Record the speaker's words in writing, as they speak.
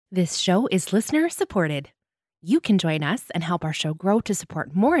This show is listener supported. You can join us and help our show grow to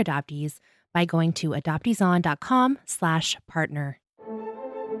support more adoptees by going to adopteeson.com/partner.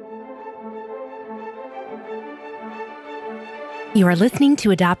 You are listening to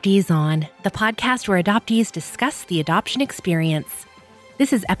Adoptees On, the podcast where adoptees discuss the adoption experience.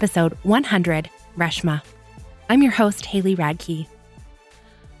 This is episode 100, Reshma. I'm your host, Haley Radke.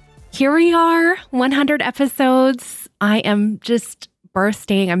 Here we are, 100 episodes. I am just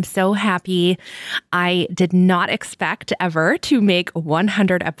bursting. I'm so happy. I did not expect ever to make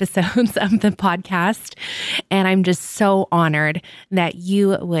 100 episodes of the podcast. And I'm just so honored that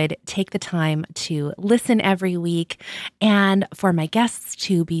you would take the time to listen every week and for my guests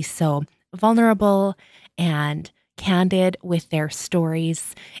to be so vulnerable and candid with their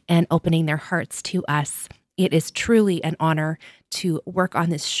stories and opening their hearts to us. It is truly an honor to work on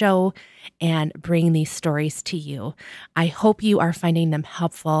this show and bring these stories to you. I hope you are finding them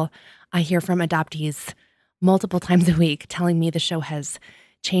helpful. I hear from adoptees multiple times a week telling me the show has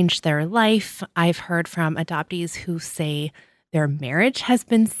changed their life. I've heard from adoptees who say their marriage has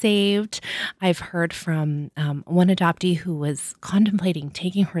been saved. I've heard from one adoptee who was contemplating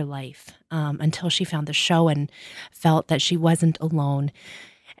taking her life until she found the show and felt that she wasn't alone.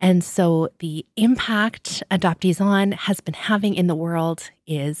 And so the impact Adoptees On has been having in the world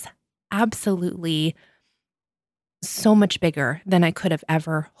is absolutely so much bigger than I could have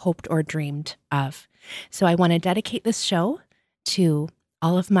ever hoped or dreamed of. So I want to dedicate this show to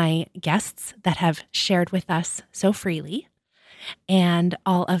all of my guests that have shared with us so freely and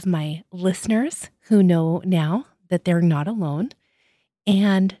all of my listeners who know now that they're not alone,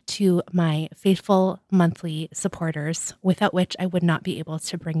 and to my faithful monthly supporters, without which I would not be able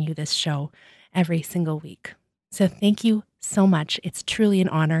to bring you this show every single week. So thank you so much. It's truly an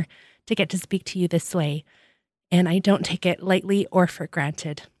honor to get to speak to you this way, and I don't take it lightly or for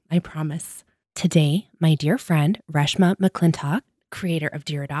granted, I promise. Today, my dear friend, Reshma McClintock, creator of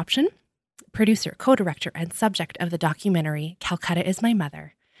Dear Adoption, producer, co-director, and subject of the documentary Calcutta is My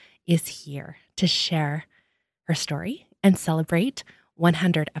Mother, is here to share her story and celebrate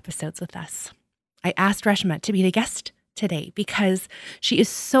 100 episodes with us. I asked Reshma to be the guest today because she is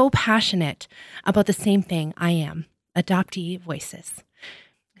so passionate about the same thing I am, adoptee voices.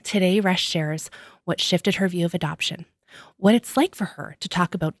 Today, Resh shares what shifted her view of adoption, what it's like for her to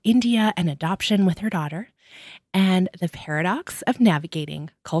talk about India and adoption with her daughter, and the paradox of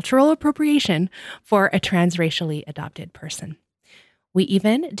navigating cultural appropriation for a transracially adopted person. We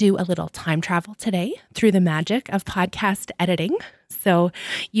even do a little time travel today through the magic of podcast editing. So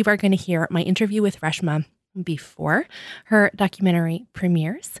you are going to hear my interview with Reshma before her documentary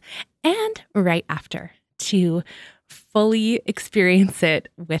premieres and right after to fully experience it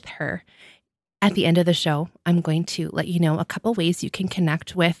with her. At the end of the show, I'm going to let you know a couple ways you can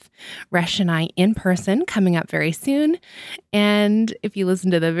connect with Resh and I in person coming up very soon. And if you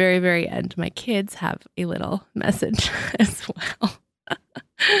listen to the very, very end, my kids have a little message as well.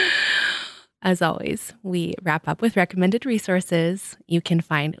 As always, we wrap up with recommended resources. You can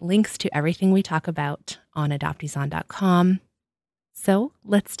find links to everything we talk about on adopteeson.com. So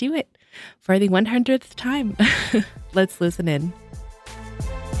let's do it for the 100th time. Let's listen in.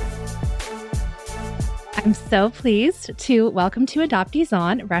 I'm so pleased to welcome to Adoptees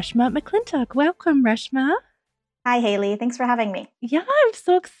On, Reshma McClintock. Welcome, Reshma. Hi, Haley. Thanks for having me. Yeah, I'm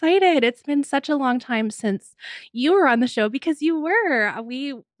so excited. It's been such a long time since you were on the show because you were.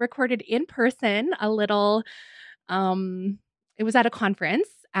 We recorded in person a little, it was at a conference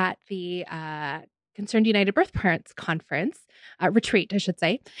at the Concerned United Birth Parents Conference, retreat, I should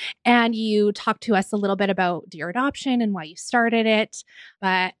say. And you talked to us a little bit about Dear Adoption and why you started it.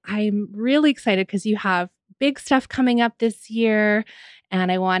 But I'm really excited because you have big stuff coming up this year. And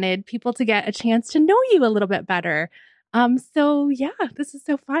I wanted people to get a chance to know you a little bit better. So yeah, this is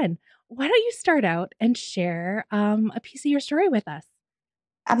so fun. Why don't you start out and share a piece of your story with us?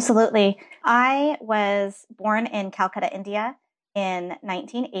 Absolutely. I was born in Calcutta, India in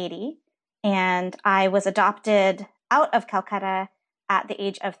 1980, and I was adopted out of Calcutta at the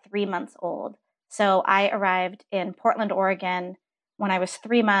age of 3 months old. So I arrived in Portland, Oregon when I was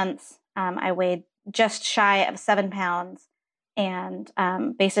 3 months. I weighed just shy of 7 pounds. And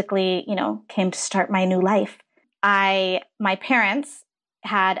basically, came to start my new life. My parents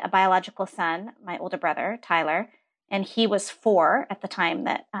had a biological son, my older brother, Tyler, and he was 4 at the time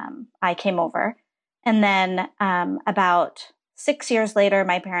that I came over. And then about 6 years later,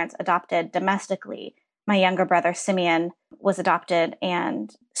 my parents adopted domestically. My younger brother, Simeon, was adopted.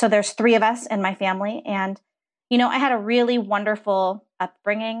 And so there's 3 of us in my family. And, I had a really wonderful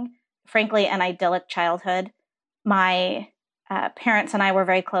upbringing, frankly, an idyllic childhood. My parents and I were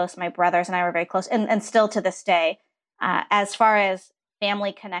very close. My brothers and I were very close, and still to this day. As far as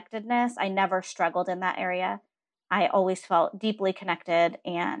family connectedness, I never struggled in that area. I always felt deeply connected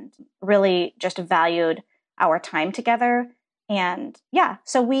and really just valued our time together. And yeah,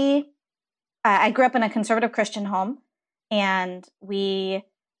 so I grew up in a conservative Christian home, and we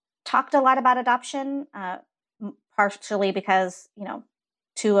talked a lot about adoption, partially because,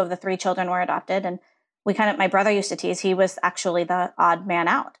 two of the three children were adopted. And my brother used to tease, he was actually the odd man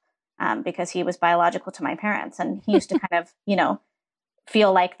out, because he was biological to my parents. And he used to kind of,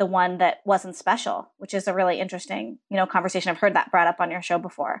 feel like the one that wasn't special, which is a really interesting, conversation. I've heard that brought up on your show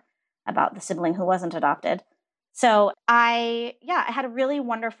before about the sibling who wasn't adopted. So I had a really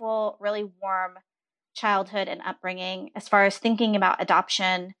wonderful, really warm childhood and upbringing. As far as thinking about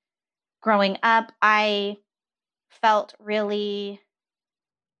adoption, growing up, I felt really,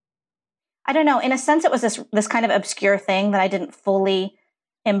 I don't know, in a sense, it was this kind of obscure thing that I didn't fully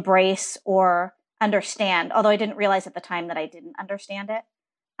embrace or understand, although I didn't realize at the time that I didn't understand it.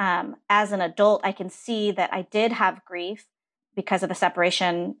 As an adult, I can see that I did have grief because of the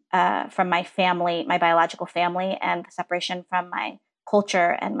separation from my family, my biological family, and the separation from my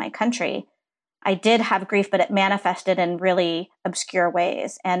culture and my country. I did have grief, but it manifested in really obscure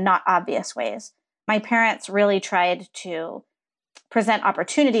ways and not obvious ways. My parents really tried to present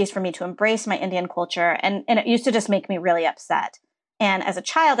opportunities for me to embrace my Indian culture, and it used to just make me really upset. And as a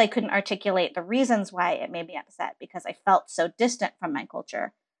child, I couldn't articulate the reasons why it made me upset because I felt so distant from my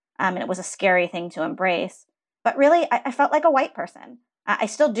culture. And it was a scary thing to embrace. But really, I felt like a white person. I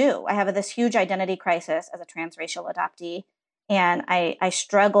still do. I have this huge identity crisis as a transracial adoptee. And I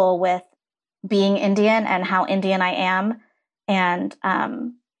struggle with being Indian and how Indian I am. And,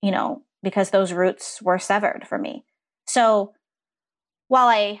 because those roots were severed for me. So while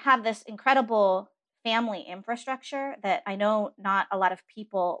I have this incredible family infrastructure that I know not a lot of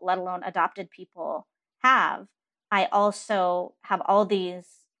people, let alone adopted people, have, I also have all these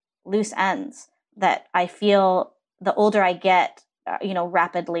loose ends that I feel the older I get,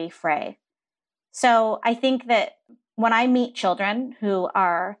 rapidly fray. So I think that when I meet children who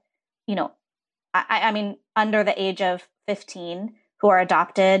are, under the age of 15, who are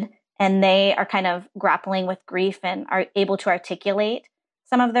adopted, and they are kind of grappling with grief and are able to articulate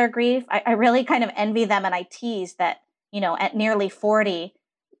some of their grief, I really kind of envy them. And I tease that, at nearly 40,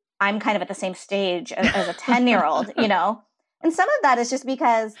 I'm kind of at the same stage as a 10-year-old, And some of that is just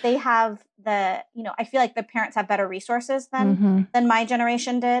because they have I feel like the parents have better resources than my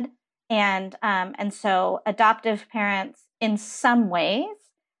generation did. And so adoptive parents in some ways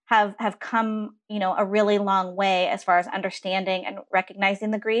have come, a really long way as far as understanding and recognizing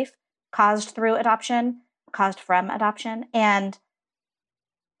the grief caused from adoption. And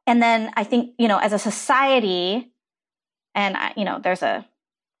then I think, as a society, and, there's a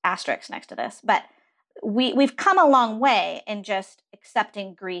asterisk next to this, but we've come a long way in just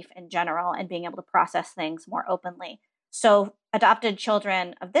accepting grief in general and being able to process things more openly. So adopted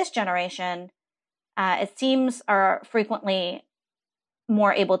children of this generation, it seems, are frequently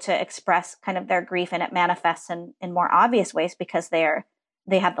more able to express kind of their grief, and it manifests in more obvious ways because they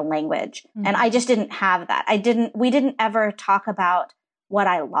have the language. Mm-hmm. And I just didn't have that. We didn't ever talk about what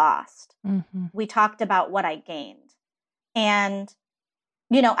I lost. Mm-hmm. We talked about what I gained. And,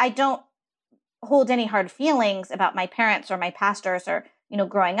 I don't hold any hard feelings about my parents or my pastors or,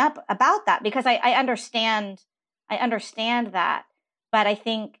 growing up about that, because I understand that. But I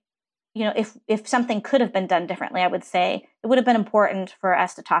think, if something could have been done differently, I would say it would have been important for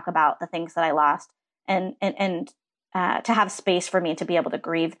us to talk about the things that I lost and to have space for me to be able to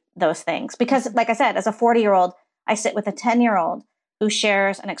grieve those things. Because like I said, as a 40-year-old, I sit with a 10-year-old who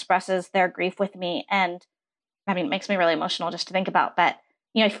shares and expresses their grief with me. And it makes me really emotional just to think about. But,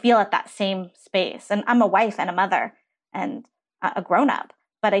 I feel at that same space. And I'm a wife and a mother and a grown-up,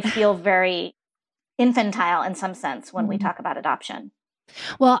 but I feel very infantile in some sense when we talk about adoption.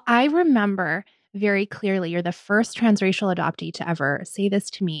 Well, I remember very clearly, you're the first transracial adoptee to ever say this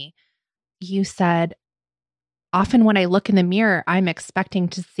to me. You said, often when I look in the mirror, I'm expecting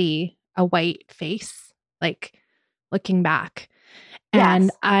to see a white face, like looking back. Yes.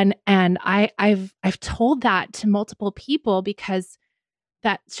 And I've told that to multiple people because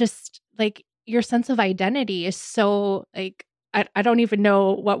that's just like your sense of identity is so like, I don't even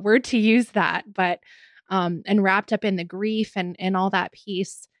know what word to use that, but and wrapped up in the grief and all that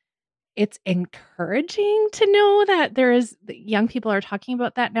piece. It's encouraging to know that young people are talking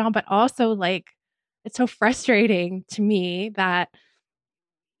about that now, but also like, it's so frustrating to me that,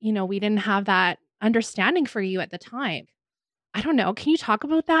 we didn't have that understanding for you at the time. I don't know. Can you talk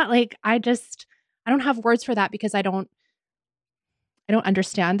about that? Like, I don't have words for that because I don't I don't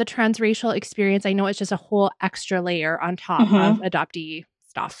understand the transracial experience. I know it's just a whole extra layer on top of adoptee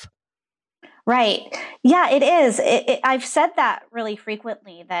stuff. Right. Yeah, it is. I've said that really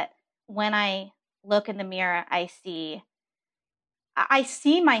frequently, that when I look in the mirror, I see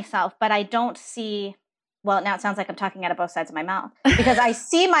myself, but I don't see, well, now it sounds like I'm talking out of both sides of my mouth, because I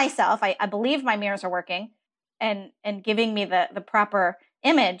see myself, I believe my mirrors are working and giving me the proper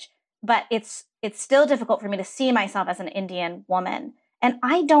image, but it's still difficult for me to see myself as an Indian woman. And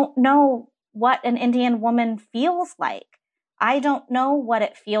I don't know what an Indian woman feels like. I don't know what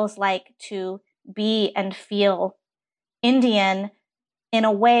it feels like to be and feel Indian in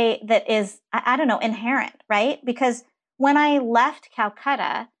a way that is, I don't know, inherent, right? Because when I left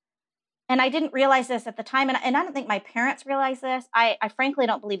Calcutta, and I didn't realize this at the time, and I don't think my parents realized this. I frankly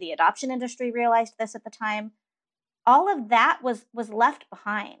don't believe the adoption industry realized this at the time. All of that was left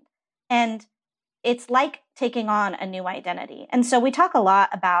behind. And it's like taking on a new identity. And so we talk a lot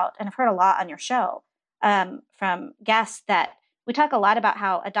about, and I've heard a lot on your show from guests, that we talk a lot about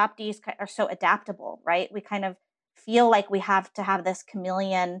how adoptees are so adaptable, right? We kind of feel like we have to have this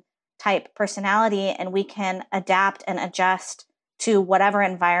chameleon type personality, and we can adapt and adjust to whatever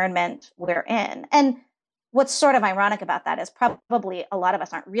environment we're in. And what's sort of ironic about that is probably a lot of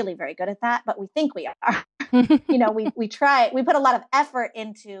us aren't really very good at that, but we think we are. We try, we put a lot of effort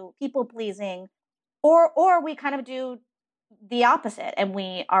into people pleasing, or we kind of do the opposite, and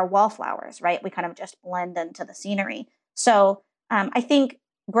we are wallflowers, right? We kind of just blend into the scenery. So I think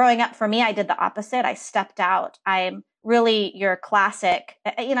growing up for me, I did the opposite. I stepped out. I'm really your classic,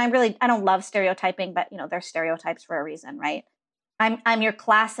 I don't love stereotyping, but there's stereotypes for a reason, right? I'm your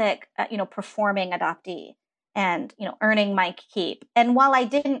classic, performing adoptee, and, earning my keep. And while I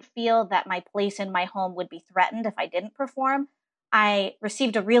didn't feel that my place in my home would be threatened if I didn't perform, I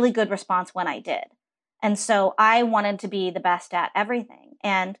received a really good response when I did. And so I wanted to be the best at everything.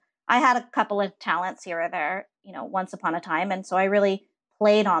 And I had a couple of talents here or there, once upon a time. And so I really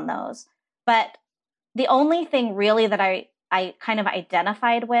played on those. But the only thing really that I kind of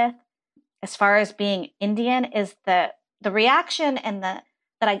identified with as far as being Indian is the reaction, and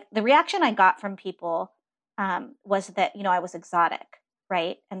the reaction I got from people was that, I was exotic,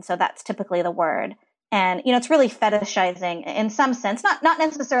 right? And so that's typically the word. And, it's really fetishizing in some sense, not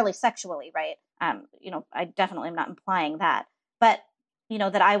necessarily sexually, right? I definitely am not implying that, but,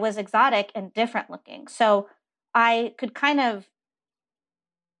 that I was exotic and different looking. So I could kind of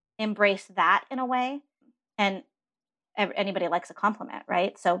embrace that in a way. And anybody likes a compliment,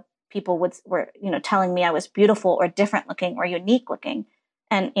 right? So people were telling me I was beautiful or different looking or unique looking.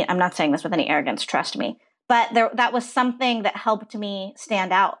 And I'm not saying this with any arrogance, trust me, but that was something that helped me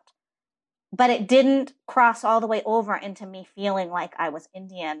stand out. But it didn't cross all the way over into me feeling like I was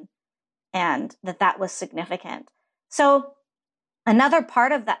Indian and that was significant. So another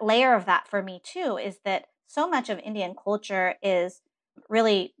part of that, layer of that for me too, is that so much of Indian culture is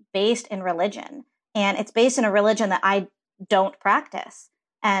really based in religion. And it's based in a religion that I don't practice.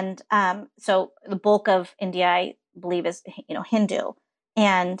 And so the bulk of India, I believe, is Hindu.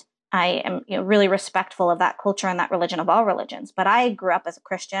 And I am really respectful of that culture and that religion, of all religions. But I grew up as a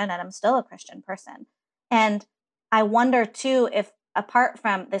Christian, and I'm still a Christian person. And I wonder too if, apart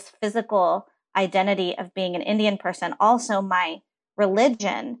from this physical identity of being an Indian person, also my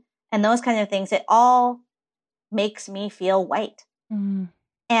religion and those kinds of things, it all makes me feel white.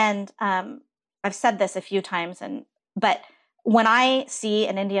 And I've said this a few times, but when I see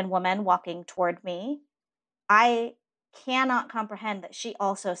an Indian woman walking toward me, I cannot comprehend that she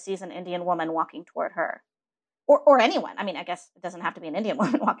also sees an Indian woman walking toward her, or anyone. I mean, I guess it doesn't have to be an Indian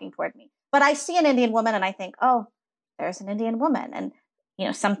woman walking toward me, but I see an Indian woman and I think, oh, there's an Indian woman. And,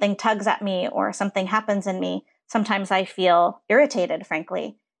 something tugs at me or something happens in me. Sometimes I feel irritated,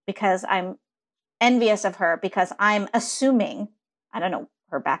 frankly, because I'm envious of her, because I'm assuming, I don't know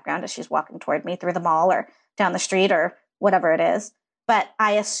her background as she's walking toward me through the mall or down the street or whatever it is, but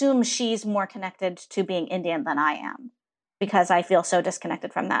I assume she's more connected to being Indian than I am, because I feel so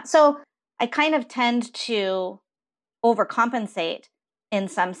disconnected from that. So I kind of tend to overcompensate in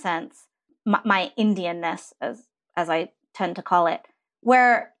some sense, my Indianness, as I tend to call it,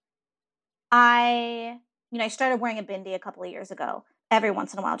 where I started wearing a bindi a couple of years ago. Every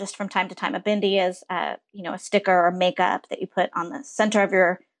once in a while, just from time to time. A bindi is, a sticker or makeup that you put on the center of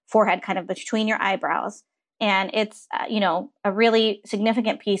your forehead, kind of between your eyebrows. And it's, a really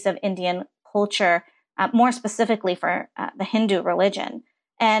significant piece of Indian culture, more specifically for the Hindu religion.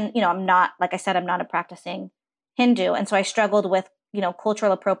 And, I'm not, like I said, I'm not a practicing Hindu. And so I struggled with,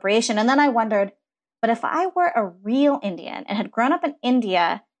 cultural appropriation. And then I wondered, but if I were a real Indian and had grown up in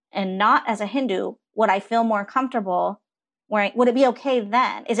India and not as a Hindu, would I feel more comfortable wearing, would it be okay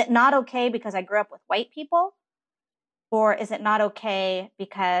then? Is it not okay because I grew up with white people? Or is it not okay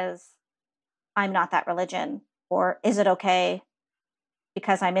because I'm not that religion? Or is it okay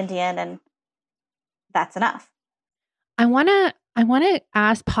because I'm Indian and that's enough? I want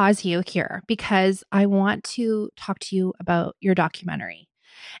to pause you here because I want to talk to you about your documentary.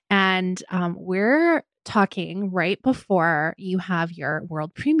 And we're talking right before you have your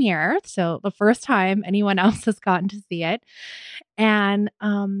world premiere. So the first time anyone else has gotten to see it. And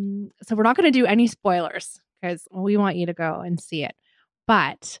so we're not going to do any spoilers because we want you to go and see it.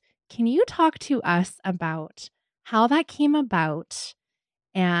 But can you talk to us about how that came about?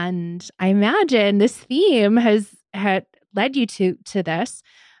 And I imagine this theme had led you to this,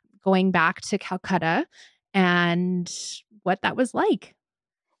 going back to Calcutta and what that was like.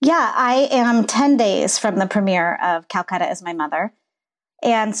 Yeah, I am 10 days from the premiere of Calcutta is My Mother.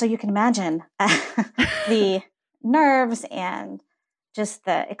 And so you can imagine the nerves and just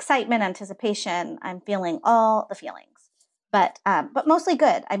the excitement, anticipation. I'm feeling all the feelings, but mostly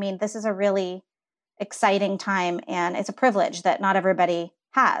good. I mean, this is a really exciting time, and it's a privilege that not everybody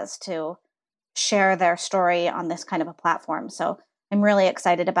has to share their story on this kind of a platform. So I'm really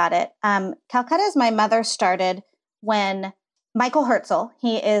excited about it. Calcutta is My Mother started when Michael Herzl,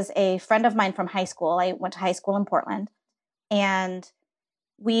 he is a friend of mine from high school. I went to high school in Portland, and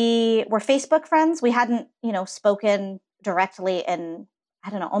we were Facebook friends. We hadn't, spoken directly in,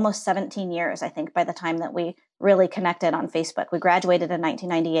 I don't know, almost 17 years, I think, by the time that we really connected on Facebook. We graduated in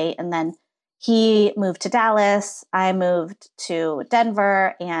 1998, and then he moved to Dallas. I moved to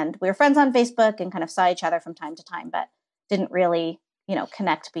Denver, and we were friends on Facebook and kind of saw each other from time to time, but didn't really,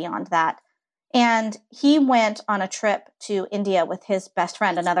 connect beyond that. And he went on a trip to India with his best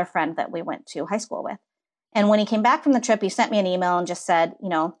friend, another friend that we went to high school with. And when he came back from the trip, he sent me an email and just said, he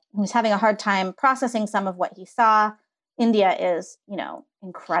was having a hard time processing some of what he saw. India is,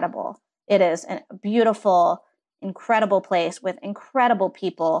 incredible. It is a beautiful, incredible place with incredible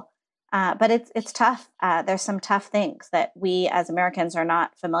people. But it's tough. There's some tough things that we as Americans are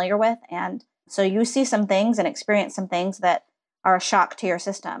not familiar with. And so you see some things and experience some things that are a shock to your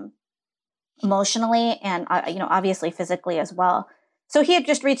system emotionally and, obviously physically as well. So he had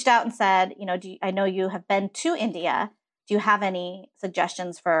just reached out and said, I know you have been to India. Do you have any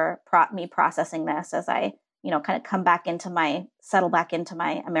suggestions for me processing this as I, kind of settle back into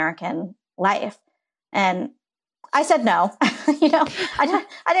my American life? And I said no. I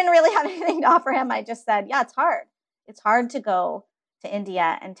didn't really have anything to offer him. I just said, yeah, it's hard. It's hard to go to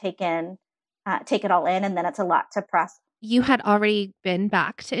India and take it all in, and then it's a lot to process. You had already been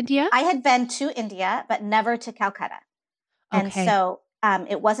back to India? I had been to India, but never to Calcutta. And Okay. so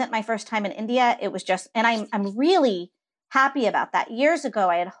it wasn't my first time in India. It was just, and I'm really happy about that. Years ago,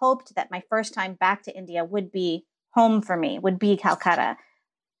 I had hoped that my first time back to India would be home for me, would be Calcutta.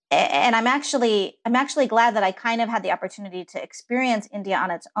 And I'm actually glad that I kind of had the opportunity to experience India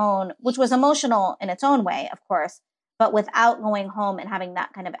on its own, which was emotional in its own way, of course, but without going home and having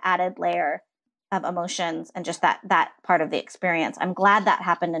that kind of added layer of emotions and just that part of the experience. I'm glad that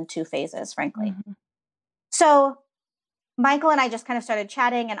happened in two phases, frankly. Mm-hmm. So Michael and I just kind of started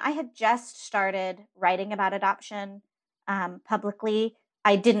chatting, and I had just started writing about adoption publicly.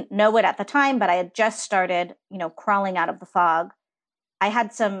 I didn't know it at the time, but I had just started, crawling out of the fog. I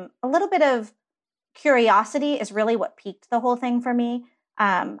had a little bit of curiosity is really what piqued the whole thing for me.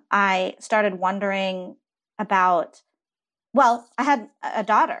 I started wondering about, I had a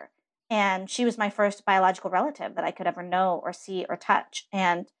daughter, and she was my first biological relative that I could ever know or see or touch.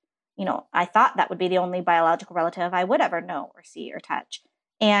 And I thought that would be the only biological relative I would ever know or see or touch.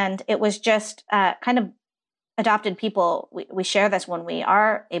 And it was just kind of adopted people. We share this when we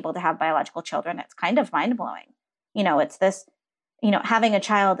are able to have biological children. It's kind of mind blowing. It's this, having a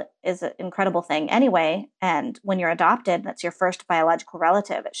child is an incredible thing anyway. And when you're adopted, that's your first biological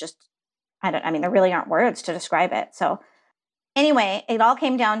relative. It's just, there really aren't words to describe it. So anyway, it all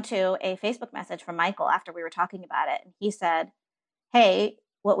came down to a Facebook message from Michael after we were talking about it. And he said, hey,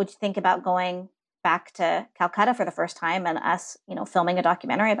 what would you think about going back to Calcutta for the first time and us, filming a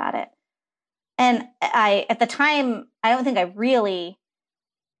documentary about it? And at the time, I don't think I really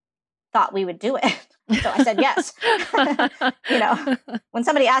thought we would do it. So I said yes. When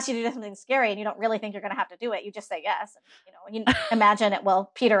somebody asks you to do something scary and you don't really think you're going to have to do it, you just say yes. And, you imagine it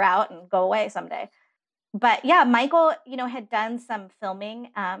will peter out and go away someday. But yeah, Michael, had done some filming,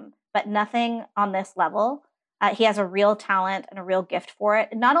 but nothing on this level. He has a real talent and a real gift for it.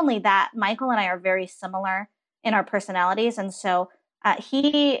 And not only that, Michael and I are very similar in our personalities. And so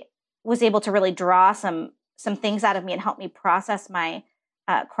he was able to really draw some things out of me and help me process my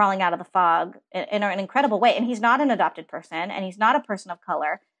crawling out of the fog in an incredible way. And he's not an adopted person, and he's not a person of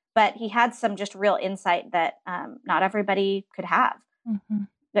color, but he had some just real insight that not everybody could have. Mm-hmm.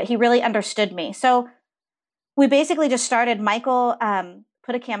 That he really understood me. So we basically just started. Michael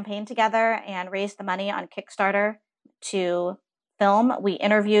put a campaign together and raised the money on Kickstarter to film. We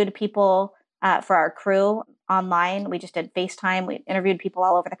interviewed people for our crew online. We just did FaceTime. We interviewed people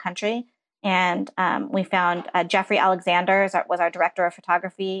all over the country. And we found Jeffrey Alexander was our director of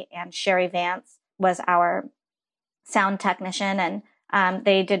photography, and Sherry Vance was our sound technician. And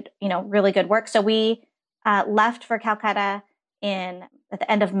they did, really good work. So we left for Calcutta at the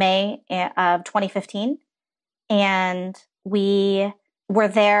end of May of 2015. And we were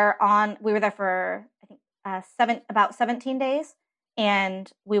there for, I think, about 17 days. And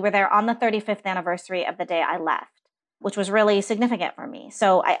we were there on the 35th anniversary of the day I left, which was really significant for me.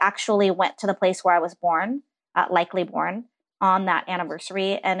 So I actually went to the place where I was born, likely born, on that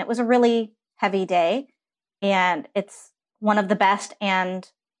anniversary. And it was a really heavy day. And it's one of the best and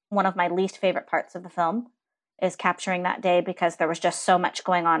one of my least favorite parts of the film is capturing that day, because there was just so much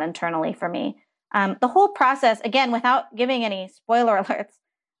going on internally for me. The whole process, again, without giving any spoiler alerts,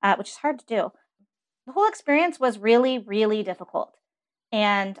 which is hard to do, the whole experience was really, really difficult.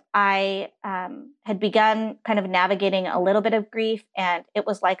 And I had begun kind of navigating a little bit of grief, and it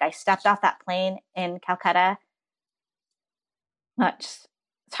was like I stepped off that plane in Calcutta. It's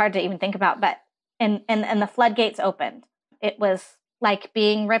hard to even think about, but and the floodgates opened. It was like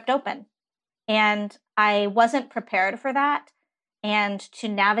being ripped open. And I wasn't prepared for that. And to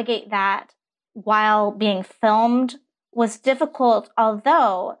navigate that while being filmed was difficult,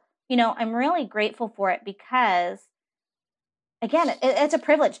 although, I'm really grateful for it, because again, it's a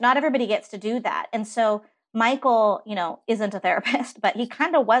privilege. Not everybody gets to do that. And so Michael, isn't a therapist, but he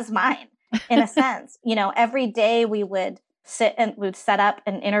kind of was mine in a sense. Every day we would set up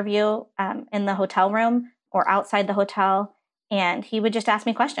an interview in the hotel room or outside the hotel, and he would just ask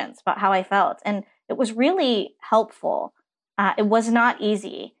me questions about how I felt. And it was really helpful. It was not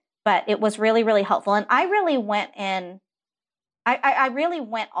easy, but it was really, really helpful. And I really went in. I really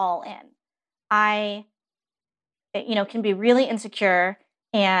went all in. I can be really insecure,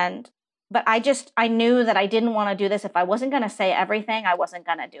 but I knew that I didn't want to do this. If I wasn't going to say everything, I wasn't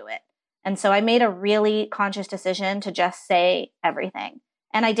going to do it. And so I made a really conscious decision to just say everything.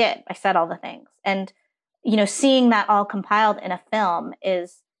 And I did. I said all the things. And, seeing that all compiled in a film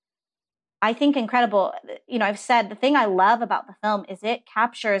is, I think, incredible. I've said the thing I love about the film is it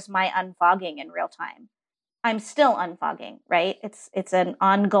captures my unfogging in real time. I'm still unfogging, right? It's an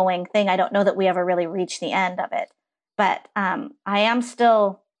ongoing thing. I don't know that we ever really reach the end of it, but I am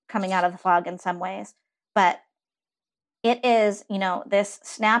still coming out of the fog in some ways. But it is, this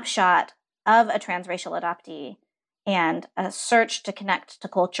snapshot of a transracial adoptee and a search to connect to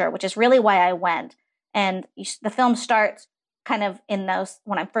culture, which is really why I went. And the film starts kind of in those,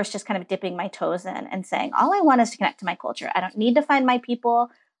 when I'm first just kind of dipping my toes in and saying, all I want is to connect to my culture. I don't need to find my people.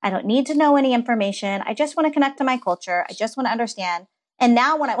 I don't need to know any information. I just want to connect to my culture. I just want to understand. And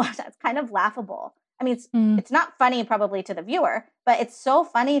now when I watch that, it's kind of laughable. I mean, it's not funny probably to the viewer, but it's so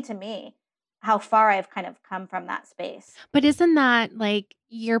funny to me how far I've kind of come from that space. But isn't that like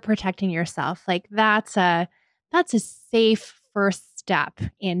you're protecting yourself? Like that's a safe first step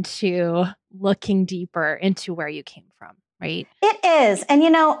into looking deeper into where you came from, right? It is. And,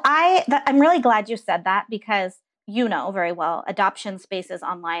 I'm really glad you said that, because very well, adoption spaces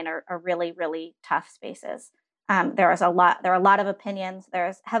online are really, really tough spaces. There are a lot of opinions.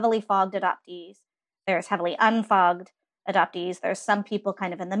 There's heavily fogged adoptees. There's heavily unfogged adoptees. There's some people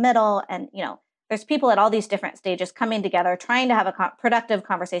kind of in the middle. And, there's people at all these different stages coming together, trying to have a productive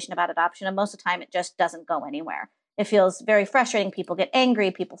conversation about adoption. And most of the time, it just doesn't go anywhere. It feels very frustrating. People get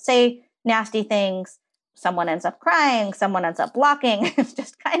angry. People say nasty things. Someone ends up crying. Someone ends up blocking. It's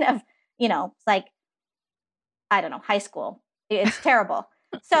just kind of, it's like, I don't know, high school. It's terrible.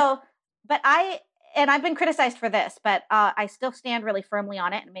 So, but I've been criticized for this, but I still stand really firmly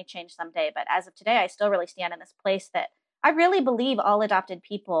on it, and it may change someday. But as of today, I still really stand in this place that I really believe all adopted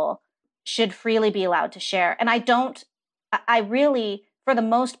people should freely be allowed to share. And I really, for the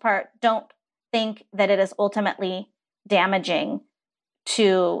most part, don't think that it is ultimately damaging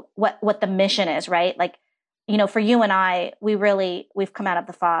to what the mission is, right? Like, for you and I, we've come out of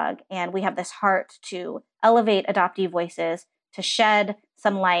the fog, and we have this heart to elevate adoptee voices, to shed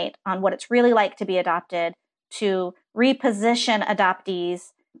some light on what it's really like to be adopted, to reposition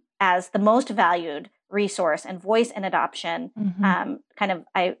adoptees as the most valued resource and voice in adoption. Mm-hmm.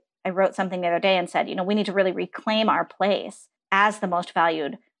 I wrote something the other day and said, we need to really reclaim our place as the most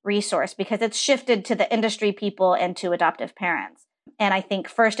valued resource, because it's shifted to the industry people and to adoptive parents. And I think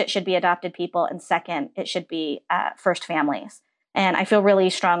first it should be adopted people, and second it should be first families. And I feel really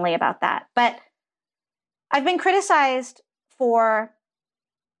strongly about that. But I've been criticized for,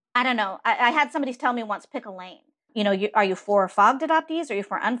 I don't know. I had somebody tell me once, pick a lane. Are you for fogged adoptees or are you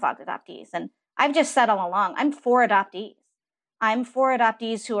for unfogged adoptees? And I've just said all along, I'm for adoptees. I'm for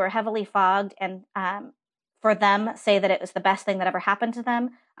adoptees who are heavily fogged and for them say that it was the best thing that ever happened to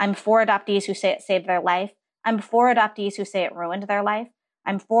them. I'm for adoptees who say it saved their life. I'm for adoptees who say it ruined their life.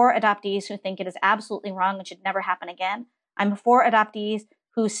 I'm for adoptees who think it is absolutely wrong and should never happen again. I'm for adoptees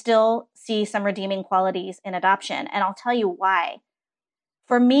who still see some redeeming qualities in adoption. And I'll tell you why.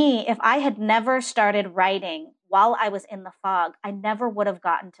 For me, if I had never started writing while I was in the fog, I never would have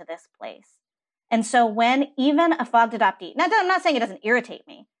gotten to this place. And so when even a fogged adoptee, now I'm not saying it doesn't irritate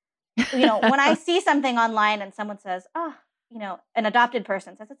me. When I see something online and someone says, an adopted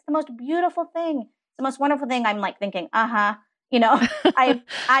person says, it's the most beautiful thing. It's the most wonderful thing. I'm like thinking, I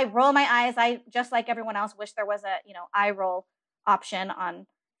roll my eyes. I, just like everyone else, wish there was a, eye roll option on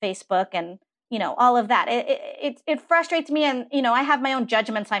Facebook and, all of that. It frustrates me. And, I have my own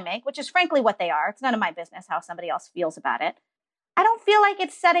judgments I make, which is frankly what they are. It's none of my business how somebody else feels about it. I don't feel like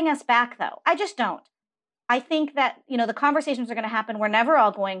it's setting us back, though. I just don't. I think that, the conversations are going to happen. We're never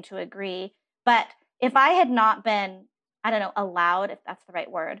all going to agree. But if I had not been, allowed, if that's the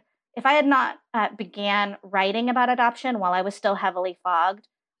right word, if I had not began writing about adoption while I was still heavily fogged,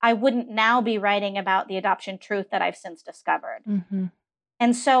 I wouldn't now be writing about the adoption truth that I've since discovered. Mm-hmm.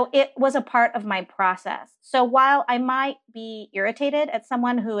 And so it was a part of my process. So while I might be irritated at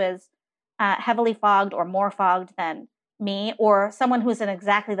someone who is heavily fogged or more fogged than me, or someone who's in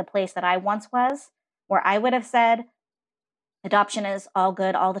exactly the place that I once was, where I would have said, adoption is all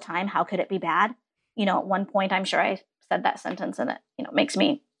good all the time. How could it be bad? At one point, I'm sure I said that sentence and it, makes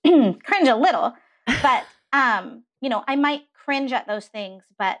me cringe a little. But, I might cringe at those things,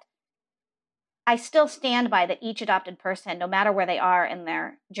 but I still stand by that each adopted person, no matter where they are in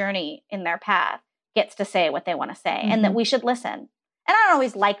their journey, in their path, gets to say what they want to say, Mm-hmm. and that we should listen. And I don't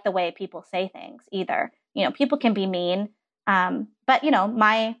always like the way people say things either. People can be mean, but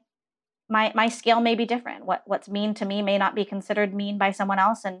my scale may be different. What's mean to me may not be considered mean by someone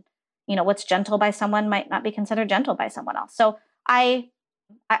else, and what's gentle by someone might not be considered gentle by someone else. So I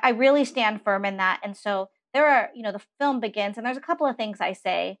really stand firm in that. And so there are, the film begins, and there's a couple of things I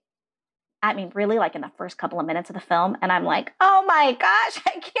say. I mean, really, like in the first couple of minutes of the film, and I'm like, oh my gosh,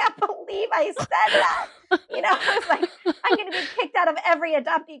 I can't believe I said that. It's like, I'm going to be kicked out of every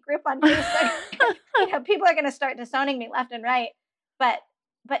adoptee group on Facebook. People are going to start disowning me left and right. But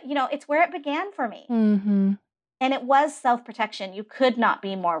it's where it began for me. Mm-hmm. And it was self-protection. You could not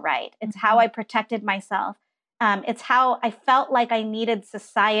be more right. It's how I protected myself. It's how I felt like I needed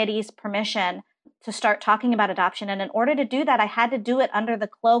society's permission to start talking about adoption. And in order to do that, I had to do it under the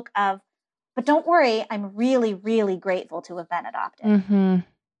cloak of, but don't worry, I'm really, really grateful to have been adopted. Mm-hmm.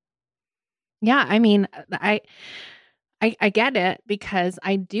 Yeah, I mean, I get it, because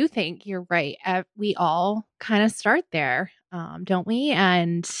I do think you're right. We all kind of start there, don't we?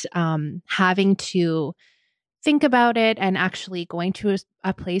 And having to think about it and actually going to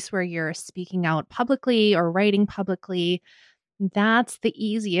a place where you're speaking out publicly or writing publicly, that's the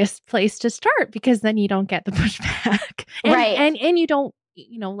easiest place to start, because then you don't get the pushback. Right. And you don't,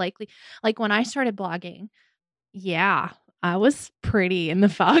 likely, like when I started blogging, yeah, I was pretty in the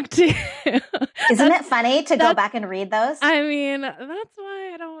fog too. Isn't it funny to go back and read those? I mean, that's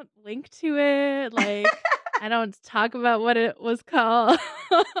why I don't link to it. Like, I don't talk about what it was called.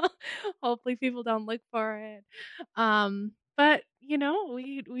 Hopefully people don't look for it. But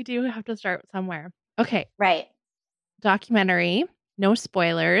we do have to start somewhere. Okay. Right. Documentary, no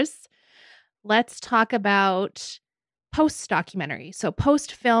spoilers. Let's talk about post-documentary. So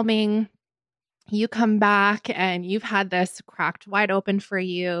post-filming, you come back and you've had this cracked wide open for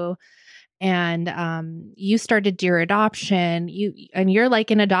you, and you started Dear Adoption. You're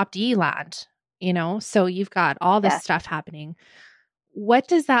like in adoptee land, so you've got all this stuff happening. What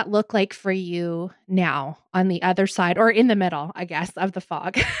does that look like for you now on the other side, or in the middle, I guess, of the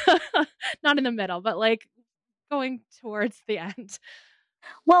fog? Not in the middle, but like going towards the end.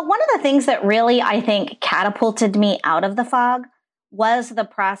 Well, one of the things that really, I think, catapulted me out of the fog was the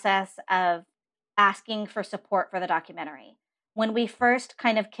process of asking for support for the documentary. When we first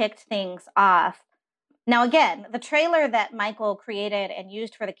kind of kicked things off, now again, the trailer that Michael created and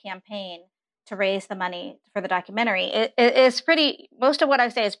used for the campaign to raise the money for the documentary is pretty, most of what I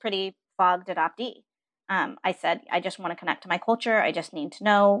say is pretty fogged adoptee. I said, I just want to connect to my culture. I just need to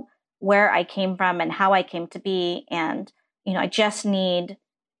know where I came from and how I came to be. And I just need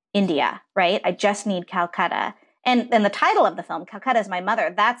India, right? I just need Calcutta. And the title of the film, Calcutta is My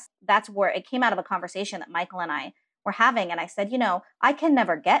Mother, that's where it came out of a conversation that Michael and I were having. And I said, I can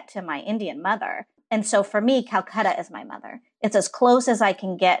never get to my Indian mother. And so for me, Calcutta is my mother. It's as close as I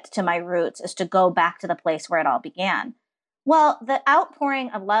can get to my roots, is to go back to the place where it all began. Well, the outpouring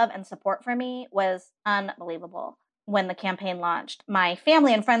of love and support for me was unbelievable when the campaign launched. My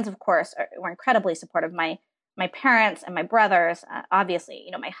family and friends, of course, were incredibly supportive. My parents and my brothers, obviously,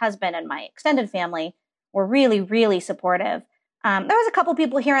 my husband and my extended family were really, really supportive. There was a couple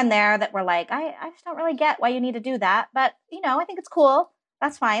people here and there that were like, I just don't really get why you need to do that. But, I think it's cool.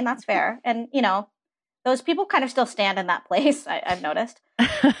 That's fine. That's fair. And, those people kind of still stand in that place, I've noticed.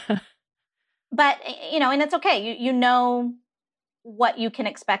 But, and it's okay. You know what you can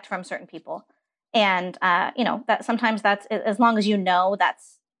expect from certain people. And, that sometimes that's, as long as you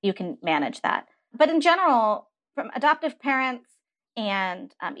can manage that. But in general, from adoptive parents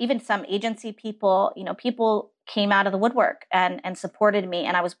and even some agency people, people came out of the woodwork and supported me,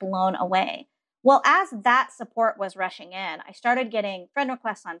 and I was blown away. Well, as that support was rushing in, I started getting friend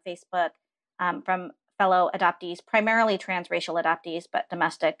requests on Facebook from fellow adoptees, primarily transracial adoptees, but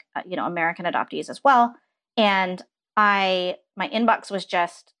domestic, American adoptees as well. And my inbox was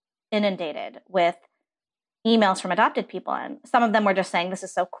just inundated with emails from adopted people. And some of them were just saying, this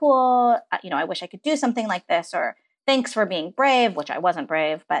is so cool. I wish I could do something like this, or thanks for being brave, which I wasn't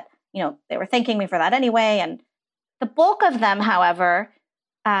brave, but, they were thanking me for that anyway. And the bulk of them, however,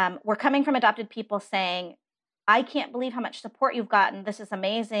 were coming from adopted people saying, I can't believe how much support you've gotten. This is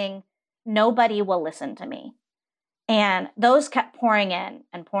amazing. Nobody will listen to me. And those kept pouring in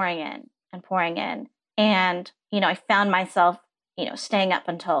and pouring in and pouring in. And, I found myself, staying up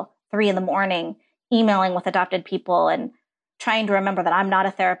until 3 a.m, emailing with adopted people and trying to remember that I'm not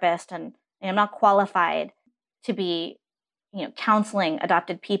a therapist and I'm not qualified to be, counseling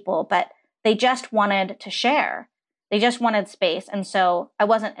adopted people, but they just wanted to share. They just wanted space. And so I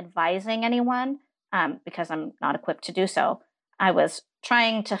wasn't advising anyone because I'm not equipped to do so. I was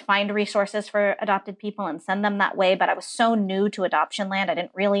trying to find resources for adopted people and send them that way, but I was so new to adoption land. I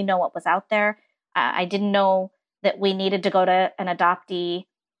didn't really know what was out there. I didn't know that we needed to go to an adoptee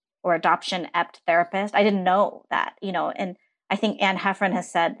or adoption ept therapist. I didn't know that, and I think Anne Heffron has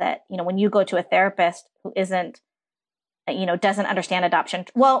said that, when you go to a therapist who isn't, doesn't understand adoption.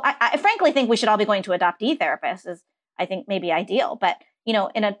 Well, I frankly think we should all be going to adoptee therapists, is I think maybe ideal, but in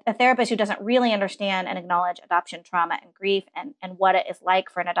a therapist who doesn't really understand and acknowledge adoption trauma and grief and what it is like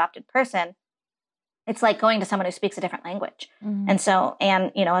for an adopted person, it's like going to someone who speaks a different language. Mm-hmm. And so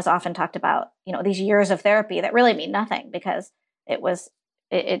Anne, has often talked about, these years of therapy that really mean nothing because they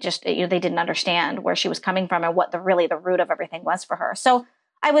didn't understand where she was coming from and what the root of everything was for her. So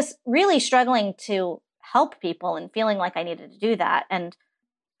I was really struggling to help people and feeling like I needed to do that. And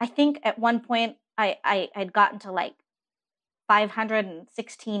I think at one point I'd gotten to like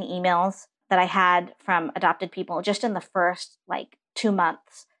 516 emails that I had from adopted people just in the first 2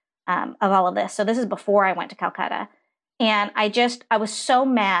 months of all of this. So this is before I went to Calcutta. And I was so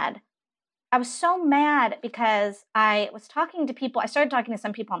mad. I was so mad because I started talking to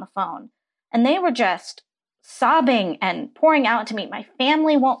some people on the phone, and they were just sobbing and pouring out to me. My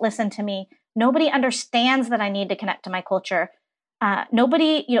family won't listen to me. Nobody understands that I need to connect to my culture.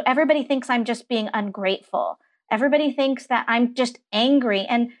 Everybody thinks I'm just being ungrateful. Everybody thinks that I'm just angry.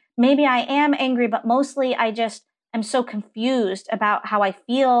 And maybe I am angry, but mostly I just am so confused about how I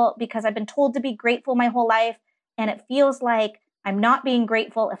feel because I've been told to be grateful my whole life. And it feels like I'm not being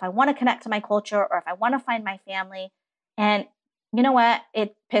grateful if I want to connect to my culture or if I want to find my family. And you know what?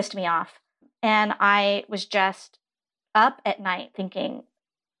 It pissed me off. And I was just up at night thinking,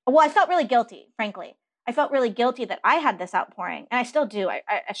 I felt really guilty, frankly. I felt really guilty that I had this outpouring, and I still do. I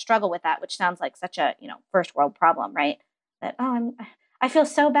struggle with that, which sounds like such a first world problem, right? That I feel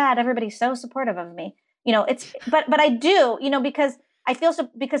so bad. Everybody's so supportive of me. But I do, because I feel so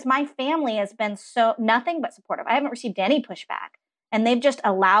because my family has been so nothing but supportive. I haven't received any pushback, and they've just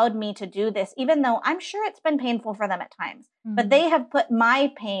allowed me to do this, even though I'm sure it's been painful for them at times. Mm-hmm. But they have put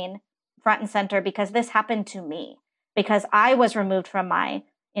my pain front and center because this happened to me, because I was removed from my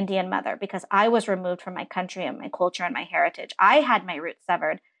Indian mother, because I was removed from my country and my culture and my heritage. I had my roots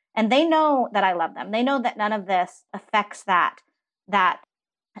severed, and they know that I love them. They know that none of this affects that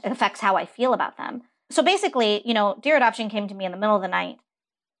affects how I feel about them. So basically, Dear Adoption came to me in the middle of the night,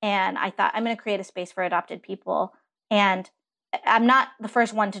 and I thought, I'm going to create a space for adopted people. And I'm not the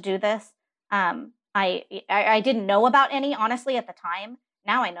first one to do this. I didn't know about any, honestly, at the time.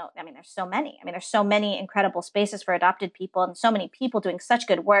 Now I know. There's so many. There's so many incredible spaces for adopted people and so many people doing such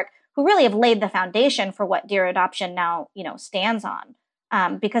good work who really have laid the foundation for what Dear Adoption now, stands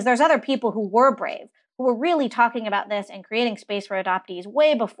on. Because there's other people who were brave, who were really talking about this and creating space for adoptees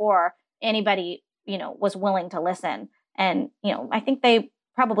way before anybody, was willing to listen. And, I think they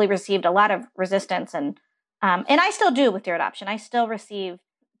probably received a lot of resistance and I still do with Dear Adoption. I still receive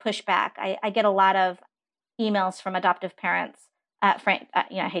pushback. I get a lot of emails from adoptive parents.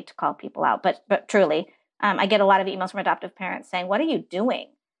 I hate to call people out, but truly, I get a lot of emails from adoptive parents saying, "What are you doing?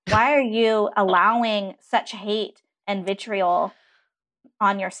 Why are you allowing such hate and vitriol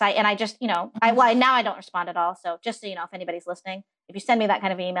on your site?" And I just, now I don't respond at all. So just so you know, if anybody's listening, if you send me that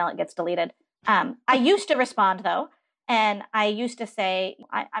kind of email, it gets deleted. I used to respond though, and I used to say,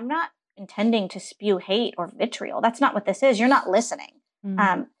 I'm not intending to spew hate or vitriol. That's not what this is. You're not listening.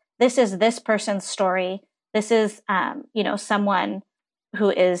 This is this person's story. This is, someone who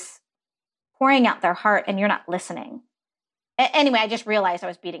is pouring out their heart, and you're not listening. Anyway, I just realized I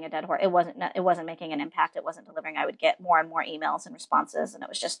was beating a dead horse. It wasn't making an impact. It wasn't delivering. I would get more and more emails and responses, and it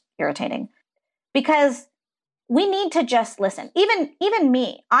was just irritating because we need to just listen. Even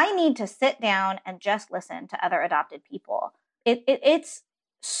me, I need to sit down and just listen to other adopted people. It's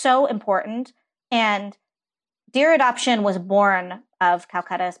so important. And Dear Adoption was born of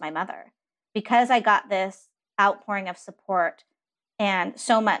Calcutta as my mother, because I got this outpouring of support and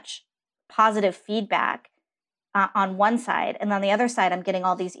so much positive feedback on one side. And on the other side, I'm getting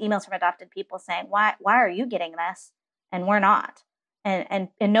all these emails from adopted people saying, why are you getting this? And we're not. And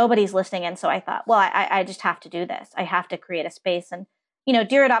nobody's listening. And so I thought, well, I just have to do this. I have to create a space. And,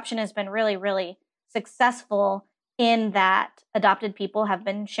 Dear Adoption has been really, really successful in that adopted people have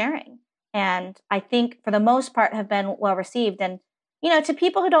been sharing. And I think for the most part have been well received. And, to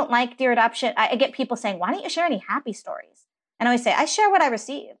people who don't like Dear Adoption, I get people saying, why don't you share any happy stories? And I always say, I share what I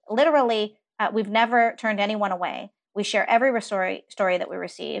receive. Literally, we've never turned anyone away. We share every story that we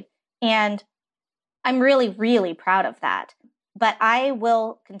receive. And I'm really, really proud of that. But I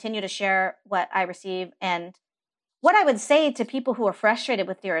will continue to share what I receive. And what I would say to people who are frustrated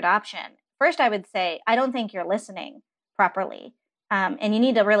with Dear Adoption, first, I would say, I don't think you're listening properly. And you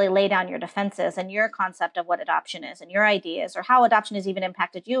need to really lay down your defenses and your concept of what adoption is and your ideas, or how adoption has even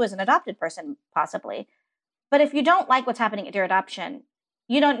impacted you as an adopted person, possibly. But if you don't like what's happening at Dear Adoption,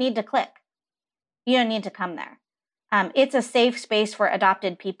 you don't need to click. You don't need to come there. It's a safe space for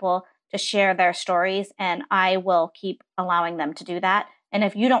adopted people to share their stories, and I will keep allowing them to do that. And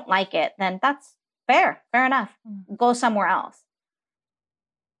if you don't like it, then that's fair enough. Go somewhere else.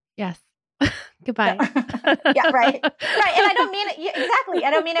 Yes. Goodbye. Yeah, right. And I don't mean it exactly.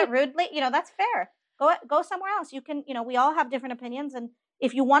 I don't mean it rudely. That's fair. Go somewhere else. You can, we all have different opinions. And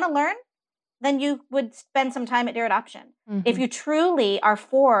if you want to learn, then you would spend some time at Dear Adoption. Mm-hmm. If you truly are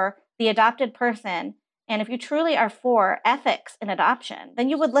for the adopted person, and if you truly are for ethics in adoption, then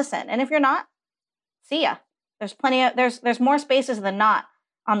you would listen. And if you're not, see ya. There's there's more spaces than not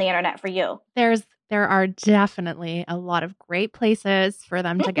on the internet for you. There are definitely a lot of great places for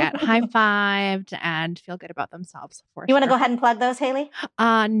them to get high-fived and feel good about themselves. You want to go ahead and plug those, Haley?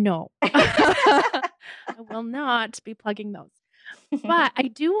 No. I will not be plugging those. But I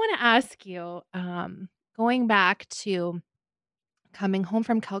do want to ask you, going back to coming home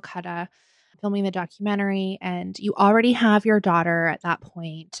from Calcutta, filming the documentary, and you already have your daughter at that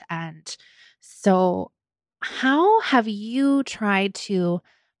point. And so how have you tried to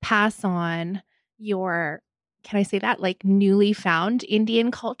pass on your, can I say that, like newly found Indian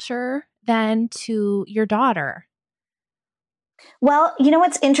culture then to your daughter? Well,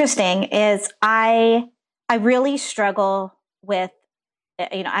 what's interesting is I really struggle with,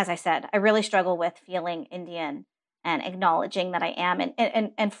 as I said, I really struggle with feeling Indian and acknowledging that I am,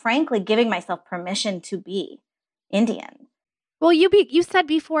 and frankly, giving myself permission to be Indian. Well, you said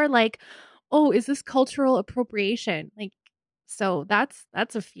before, like, oh, is this cultural appropriation? Like, so that's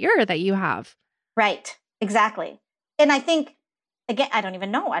a fear that you have. Right. Exactly. And I think, again, I don't even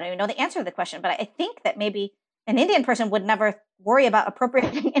know the answer to the question, but I think that maybe an Indian person would never worry about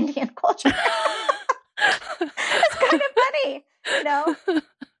appropriating Indian culture. It's kind of funny,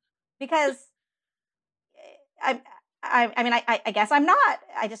 because I guess I'm not.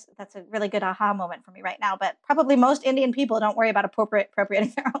 That's a really good aha moment for me right now. But probably most Indian people don't worry about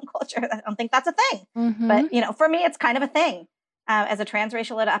appropriating their own culture. I don't think that's a thing. Mm-hmm. But, for me, it's kind of a thing. As a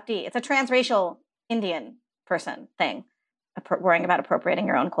transracial adoptee, it's a transracial Indian person thing, worrying about appropriating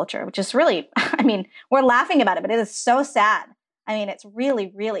your own culture, which is really, we're laughing about it, but it is so sad. It's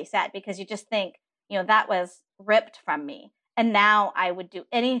really, really sad, because you just think, that was ripped from me. And now I would do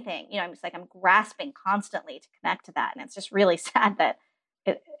anything, I'm just like, I'm grasping constantly to connect to that. And it's just really sad that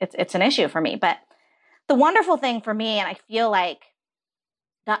it's an issue for me. But the wonderful thing for me, and I feel like,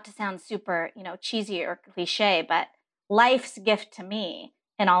 not to sound super, cheesy or cliche, but life's gift to me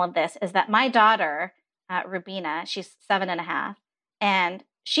in all of this is that my daughter Rubina. She's 7.5. And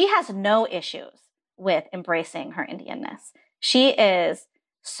she has no issues with embracing her Indianness. She is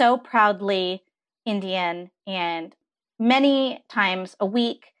so proudly Indian, and many times a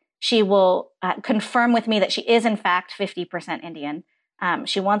week, she will confirm with me that she is, in fact, 50% Indian.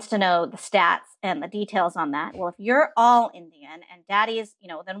 She wants to know the stats and the details on that. Well, if you're all Indian and daddy's,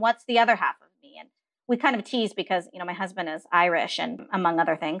 then what's the other half of me? And we kind of tease because, my husband is Irish and among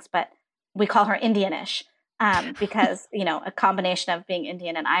other things, but we call her Indianish because, a combination of being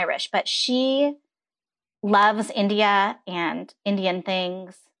Indian and Irish. But she loves India and Indian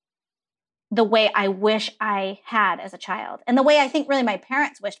things the way I wish I had as a child. And the way I think really my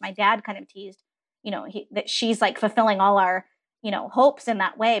parents wished. My dad kind of teased, that she's like fulfilling all our, hopes in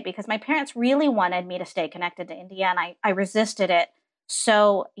that way, because my parents really wanted me to stay connected to India. And I resisted it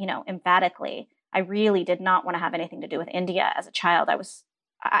so, emphatically. I really did not want to have anything to do with India as a child.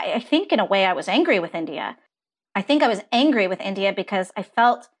 I think in a way I was angry with India. I think I was angry with India because I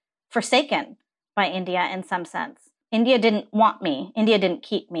felt forsaken by India in some sense. India didn't want me. India didn't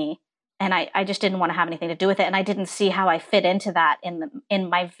keep me. And I just didn't want to have anything to do with it. And I didn't see how I fit into that in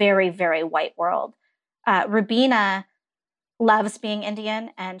my very, very white world. Rubina loves being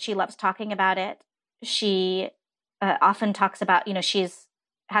Indian and she loves talking about it. She often talks about,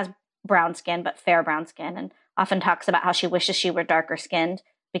 has brown skin, but fair brown skin, and often talks about how she wishes she were darker skinned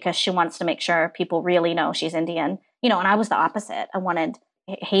because she wants to make sure people really know she's Indian. And I was the opposite.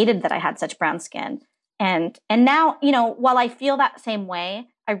 Hated that I had such brown skin. And now, while I feel that same way,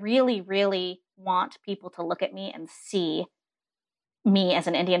 I really, really want people to look at me and see me as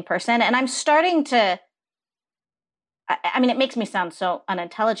an Indian person. And I'm starting to, it makes me sound so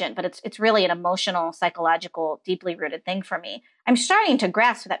unintelligent, but it's really an emotional, psychological, deeply rooted thing for me. I'm starting to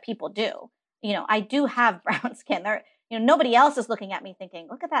grasp that people do. I do have brown skin. Nobody else is looking at me thinking,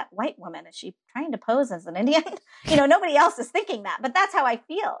 look at that white woman. Is she trying to pose as an Indian? Nobody else is thinking that, but that's how I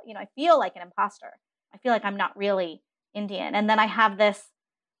feel. I feel like an imposter. I feel like I'm not really Indian. And then I have this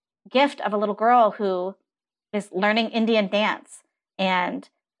gift of a little girl who is learning Indian dance and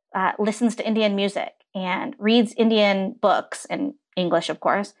listens to Indian music and reads Indian books in English, of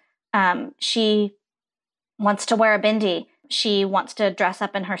course. She wants to wear a bindi. She wants to dress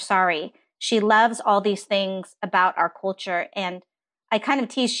up in her sari. She loves all these things about our culture. And I kind of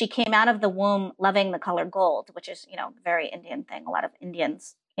tease, she came out of the womb loving the color gold, which is, a very Indian thing. A lot of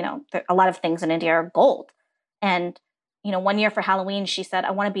Indians, a lot of things in India are gold. And, one year for Halloween, she said,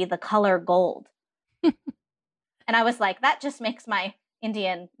 I want to be the color gold. And I was like, that just makes my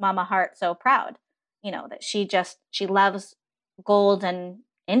Indian mama heart so proud, that she loves gold and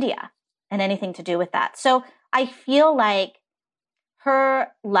India and anything to do with that. So I feel like her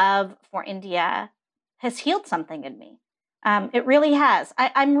love for India has healed something in me. It really has.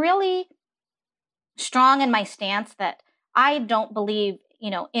 I'm really strong in my stance that I don't believe,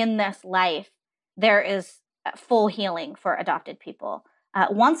 in this life, there is full healing for adopted people.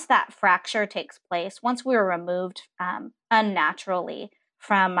 Once that fracture takes place, once we were removed unnaturally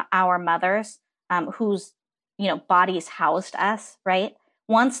from our mothers, whose, bodies housed us, right?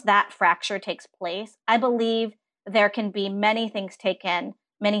 Once that fracture takes place, I believe there can be many things taken,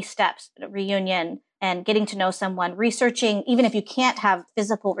 many steps, reunion, and getting to know someone, researching, even if you can't have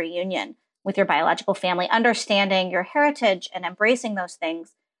physical reunion with your biological family, understanding your heritage and embracing those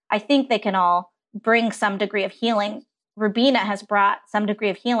things. I think they can all bring some degree of healing. Rubina has brought some degree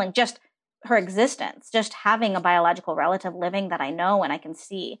of healing, just her existence, just having a biological relative living that I know and I can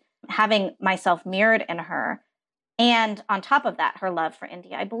see, having myself mirrored in her. And on top of that, her love for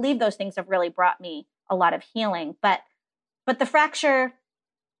India. I believe those things have really brought me a lot of healing, but the fracture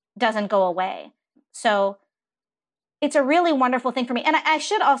doesn't go away. So it's a really wonderful thing for me. And I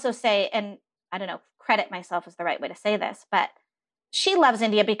should also say, and I don't know, credit myself is the right way to say this, but she loves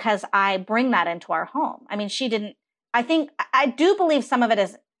India because I bring that into our home. I do believe some of it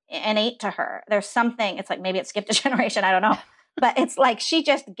is innate to her. There's something, it's like maybe it skipped a generation, I don't know, but it's like she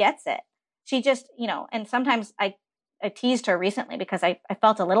just gets it. She just, and sometimes I teased her recently because I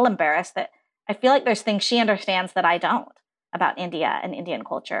felt a little embarrassed that I feel like there's things she understands that I don't about India and Indian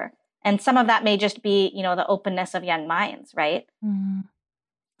culture. And some of that may just be, the openness of young minds, right? Mm.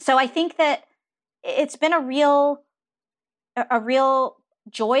 So I think that it's been a real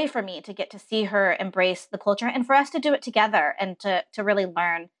joy for me to get to see her embrace the culture and for us to do it together and to really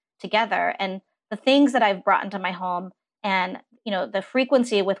learn together. And the things that I've brought into my home and, the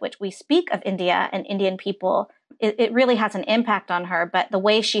frequency with which we speak of India and Indian people, it really has an impact on her. But the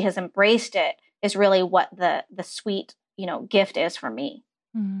way she has embraced it is really what the sweet, gift is for me.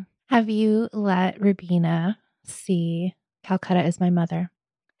 Mm. Have you let Rubina see Calcutta is my mother?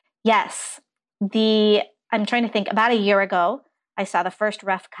 Yes. I'm trying to think, about a year ago, I saw the first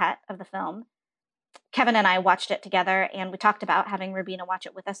rough cut of the film. Kevin and I watched it together, and we talked about having Rubina watch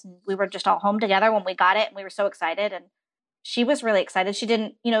it with us. And we were just all home together when we got it, and we were so excited. And she was really excited. She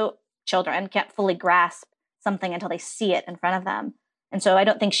didn't, children can't fully grasp something until they see it in front of them. And so I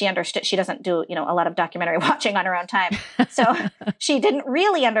don't think she understood. She doesn't do, a lot of documentary watching on her own time. So she didn't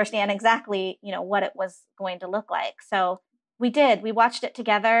really understand exactly, what it was going to look like. So we did. We watched it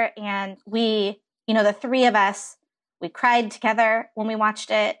together, and we, the three of us, we cried together when we watched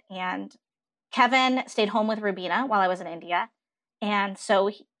it. And Kevin stayed home with Rubina while I was in India. And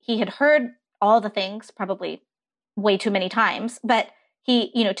so he had heard all the things, probably way too many times, but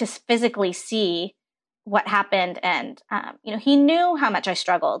he, to physically see what happened. And, he knew how much I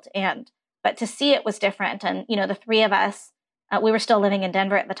struggled, but to see it was different. And, the three of us, we were still living in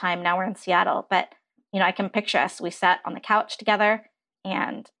Denver at the time. Now we're in Seattle, but, I can picture us. We sat on the couch together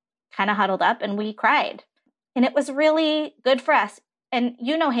and kind of huddled up, and we cried. And it was really good for us. And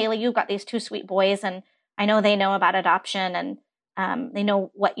Haley, you've got these two sweet boys, and I know they know about adoption, and they know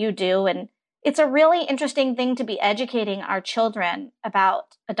what you do. And it's a really interesting thing to be educating our children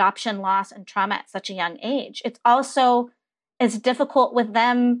about adoption, loss, and trauma at such a young age. It's also as difficult with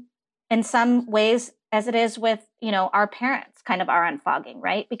them in some ways as it is with, our parents, kind of our unfogging,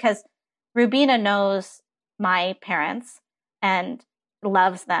 right? Because Rubina knows my parents and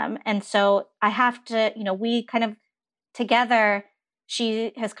loves them. And so I have to, we kind of together,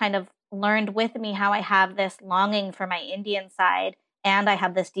 she has kind of learned with me how I have this longing for my Indian side, and I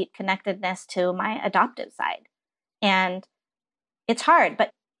have this deep connectedness to my adoptive side. And it's hard,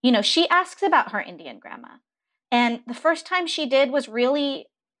 but, she asks about her Indian grandma. And the first time she did was really,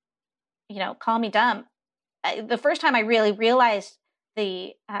 call me dumb. The first time I really realized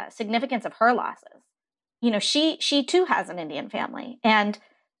the significance of her losses. She too has an Indian family. And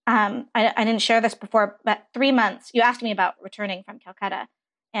I didn't share this before, but 3 months, you asked me about returning from Calcutta.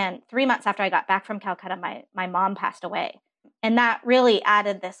 And 3 months after I got back from Calcutta, my mom passed away. And that really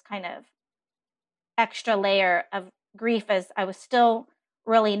added this kind of extra layer of grief, as I was still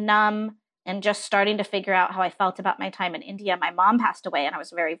really numb and just starting to figure out how I felt about my time in India. My mom passed away, and I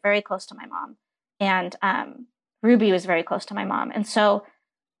was very, very close to my mom. And Ruby was very close to my mom. And so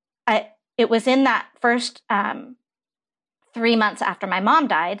it was in that first 3 months after my mom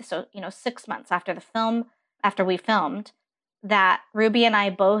died, so 6 months after after we filmed, that Ruby and I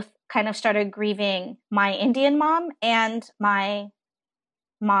both kind of started grieving my Indian mom and my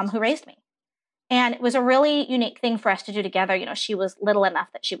mom who raised me. And it was a really unique thing for us to do together. She was little enough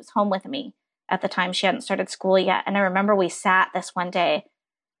that she was home with me at the time. She hadn't started school yet. And I remember we sat this one day,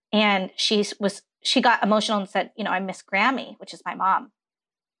 and she got emotional and said, I miss Grammy, which is my mom.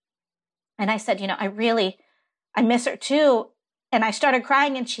 And I said, I miss her too. And I started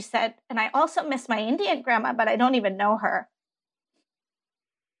crying, and she said, and I also miss my Indian grandma, but I don't even know her.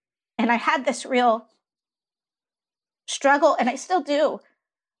 And I had this real struggle, and I still do,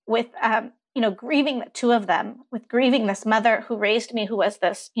 with, grieving the two of them, with grieving this mother who raised me, who was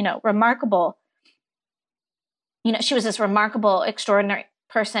this, remarkable, she was this remarkable, extraordinary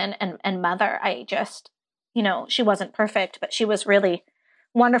person and mother. I just, she wasn't perfect, but she was really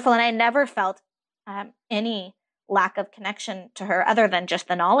wonderful. And I never felt any lack of connection to her, other than just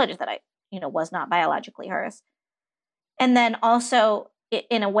the knowledge that I, was not biologically hers. And then also,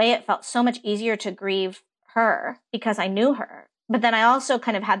 in a way, it felt so much easier to grieve her because I knew her. But then I also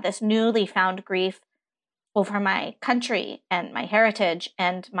kind of had this newly found grief over my country and my heritage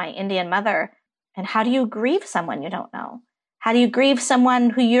and my Indian mother. And how do you grieve someone you don't know? How do you grieve someone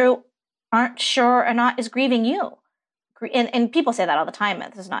who you aren't sure or not is grieving you? And people say that all the time.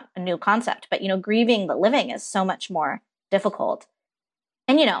 This is not a new concept, but, grieving the living is so much more difficult.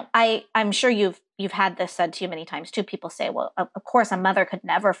 And, I'm sure you've had this said to you many times too. People say, well, of course, a mother could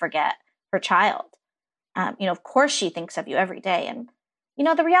never forget her child. Of course she thinks of you every day. And,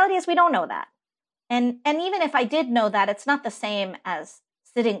 the reality is we don't know that. And even if I did know that, it's not the same as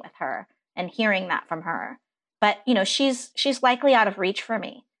sitting with her and hearing that from her. But, she's likely out of reach for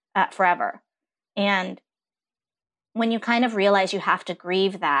me forever. And when you kind of realize you have to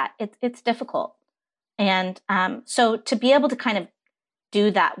grieve that, it's difficult. And so to be able to kind of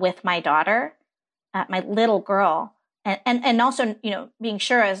do that with my daughter, my little girl, and also, being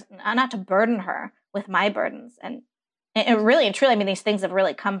sure as not to burden her with my burdens. And really and truly, these things have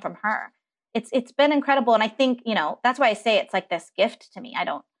really come from her. It's been incredible. And I think, that's why I say it's like this gift to me. I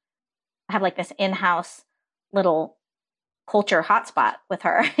have like this in-house little culture hotspot with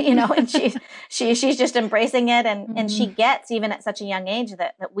her, and she's just embracing it. And she gets, even at such a young age,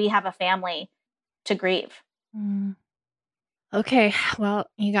 that we have a family to grieve. Mm. Okay. Well,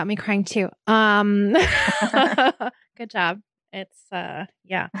 you got me crying too. Good job. It's,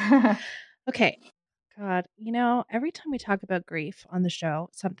 yeah. Okay. God, every time we talk about grief on the show,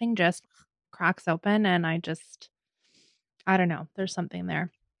 something just cracks open and I don't know. There's something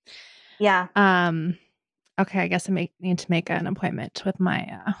there. Yeah. Okay. I guess need to make an appointment with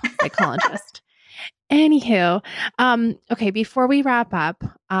my psychologist. Anywho, okay. Before we wrap up,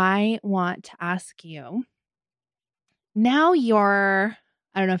 I want to ask you, now I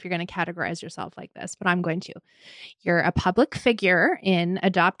don't know if you're going to categorize yourself like this, but I'm going to. You're a public figure in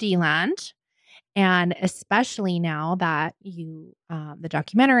adoptee land. And especially now that the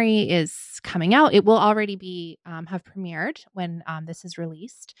documentary is coming out, it will already be have premiered when this is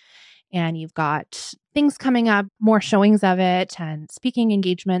released. And you've got things coming up, more showings of it, and speaking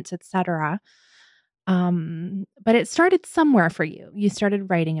engagements, etc. But it started somewhere for you. You started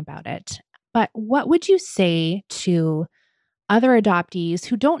writing about it. But what would you say to other adoptees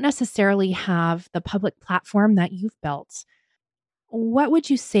who don't necessarily have the public platform that you've built? What would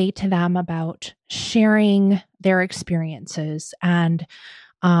you say to them about sharing their experiences and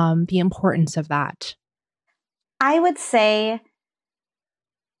the importance of that? I would say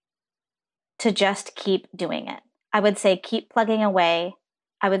to just keep doing it. I would say keep plugging away.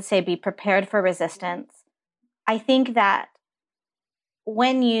 I would say be prepared for resistance. I think that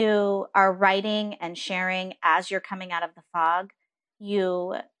when you are writing and sharing as you're coming out of the fog,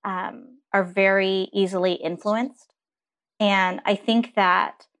 you are very easily influenced. And I think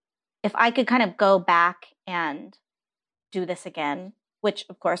that if I could kind of go back and do this again, which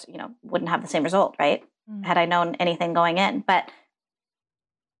of course, wouldn't have the same result, right? Had I known anything going in. But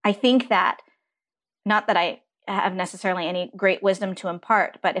I think that, not that I have necessarily any great wisdom to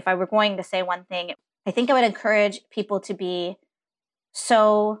impart, but if I were going to say one thing, I think I would encourage people to be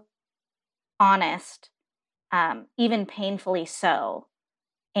so honest, even painfully so,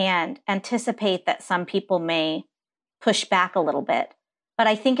 and anticipate that some people may push back a little bit. But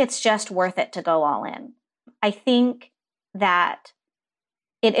I think it's just worth it to go all in. I think that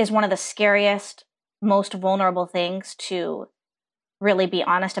it is one of the scariest, most vulnerable things to really be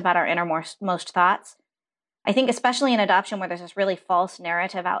honest about our innermost thoughts. I think especially in adoption, where there's this really false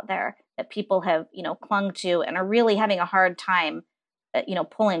narrative out there that people have, clung to and are really having a hard time,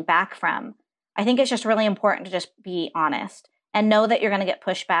 pulling back from. I think it's just really important to just be honest and know that you're going to get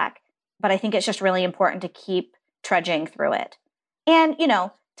pushback. But I think it's just really important to keep trudging through it and,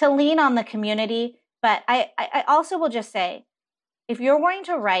 to lean on the community. But I also will just say, if you're going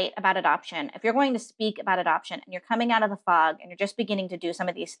to write about adoption, if you're going to speak about adoption and you're coming out of the fog and you're just beginning to do some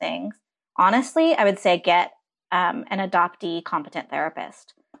of these things, honestly, I would say get an adoptee competent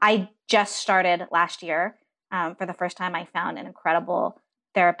therapist. I just started last year. For the first time, I found an incredible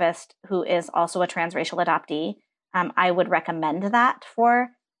therapist who is also a transracial adoptee. I would recommend that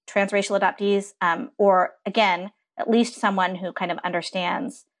for transracial adoptees, or again, at least someone who kind of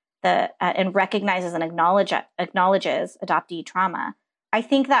understands and recognizes and acknowledges adoptee trauma. I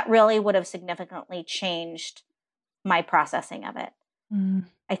think that really would have significantly changed my processing of it.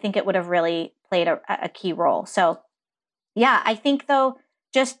 I think it would have really played a key role. So yeah, I think though,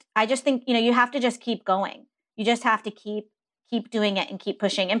 I just think, you have to just keep going. You just have to keep doing it and keep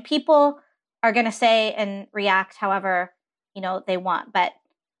pushing. And people are going to say and react however, they want, but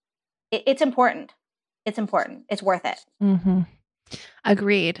it's important. It's important. It's worth it. Mm-hmm.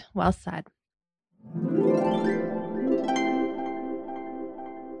 Agreed. Well said.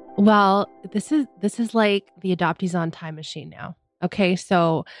 Well, this is like the Adoptees on Time Machine now. Okay,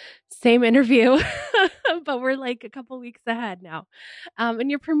 so same interview, but we're like a couple weeks ahead now. And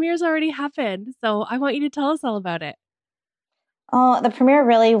your premiere's already happened, so I want you to tell us all about it. Oh, the premiere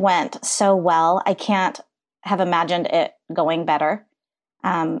really went so well. I can't have imagined it going better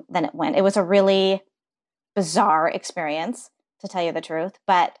than it went. It was a really bizarre experience, to tell you the truth,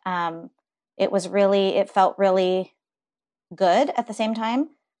 but it felt really good at the same time,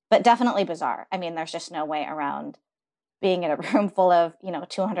 but definitely bizarre. I mean, there's just no way around being in a room full of,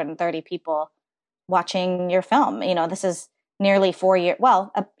 230 people watching your film. This is nearly 4 years,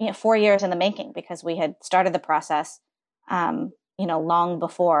 4 years in the making, because we had started the process, long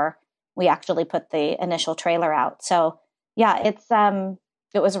before we actually put the initial trailer out. So yeah, it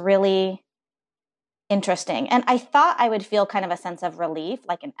was really interesting. And I thought I would feel kind of a sense of relief,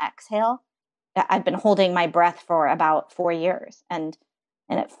 like an exhale. I've been holding my breath for about 4 years, and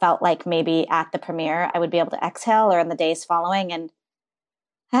it felt like maybe at the premiere I would be able to exhale, or in the days following, and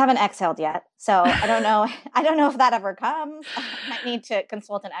I haven't exhaled yet. So I don't know. I don't know if that ever comes. I might need to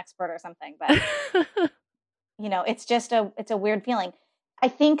consult an expert or something, but it's a weird feeling. I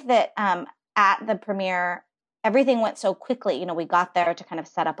think that at the premiere, everything went so quickly. We got there to kind of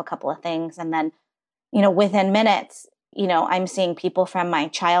set up a couple of things. And then, within minutes, I'm seeing people from my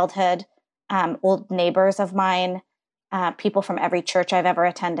childhood, old neighbors of mine, people from every church I've ever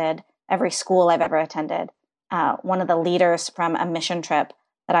attended, every school I've ever attended. One of the leaders from a mission trip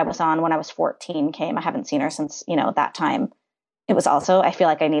that I was on when I was 14 came. I haven't seen her since, that time. It was also, I feel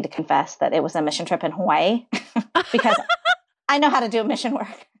like I need to confess that it was a mission trip in Hawaii because I know how to do mission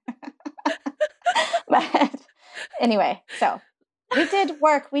work. But anyway, so we did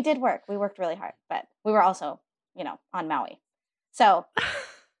work. We worked really hard, but we were also, on Maui. So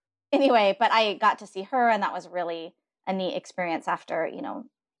anyway, but I got to see her, and that was really a neat experience after,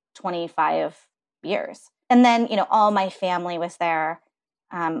 25 years. And then, all my family was there,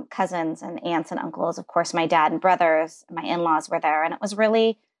 cousins and aunts and uncles. Of course, my dad and brothers, my in-laws were there. And it was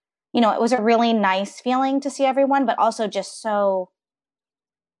really, it was a really nice feeling to see everyone, but also just so,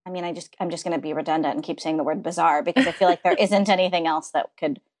 I'm just going to be redundant and keep saying the word bizarre because I feel like there isn't anything else that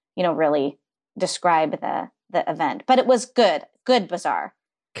could, really describe the event. But it was good bizarre.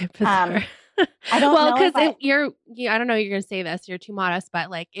 Good bizarre. I don't know. Well, because I don't know you're going to say this, you're too modest, but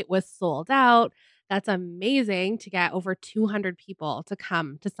like it was sold out. That's amazing to get over 200 people to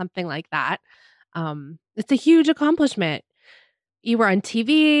come to something like that. It's a huge accomplishment. You were on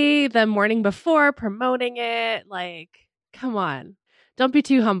TV the morning before promoting it. Like, come on. Don't be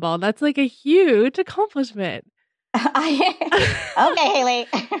too humble. That's like a huge accomplishment. Okay, Haley,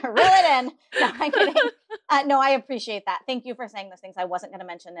 reel it in. No, I'm kidding. No, I appreciate that. Thank you for saying those things. I wasn't going to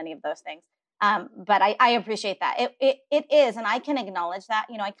mention any of those things. But I appreciate that. It is, and I can acknowledge that.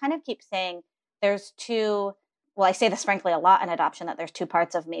 I kind of keep saying there's two, well, I say this frankly a lot in adoption, that there's two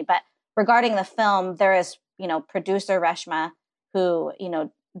parts of me. But regarding the film, there is, producer Reshma, who,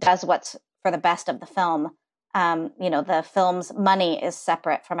 does what's for the best of the film. The film's money is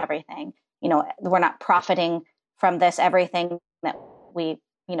separate from everything. We're not profiting from this. Everything that we,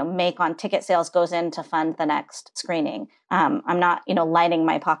 make on ticket sales goes in to fund the next screening. I'm not, lining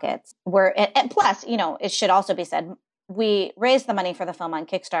my pockets. And plus, it should also be said, we raised the money for the film on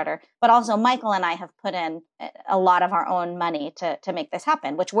Kickstarter, but also Michael and I have put in a lot of our own money to make this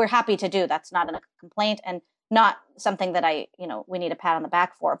happen, which we're happy to do. That's not a complaint and not something that we need a pat on the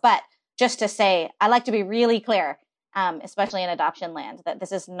back for. But just to say, I like to be really clear, especially in adoption land, that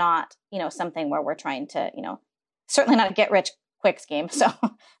this is not, something where we're trying to, certainly not a get rich quick scheme. So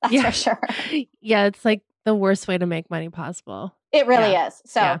that's for sure. Yeah. It's like the worst way to make money possible. It really is.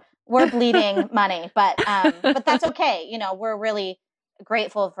 So we're bleeding money, but that's okay. We're really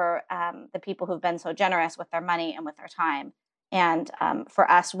grateful for the people who've been so generous with their money and with their time. And for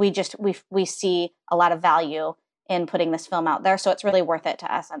us, we see a lot of value in putting this film out there. So it's really worth it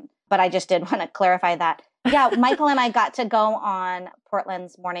to us. But I just did want to clarify that. Yeah, Michael and I got to go on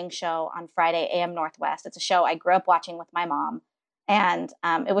Portland's morning show on Friday, AM Northwest. It's a show I grew up watching with my mom. And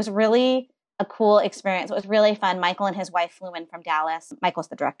it was really a cool experience. It was really fun. Michael and his wife flew in from Dallas. Michael's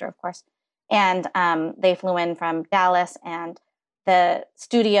the director, of course. And they flew in from Dallas, and the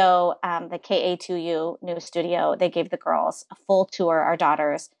studio, the KA2U news studio, they gave the girls a full tour, our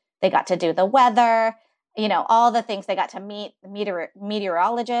daughters. They got to do the weather, all the things. They got to meet the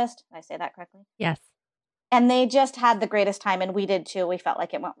meteorologist. Did I say that correctly? Yes. And they just had the greatest time, and we did too. We felt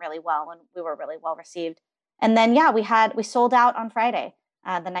like it went really well, and we were really well received. And then, we sold out on Friday,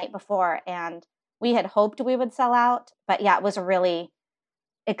 the night before, and we had hoped we would sell out. But it was a really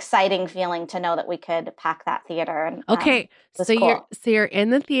exciting feeling to know that we could pack that theater. And okay, so cool. you're in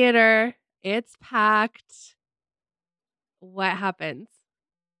the theater. It's packed. What happens?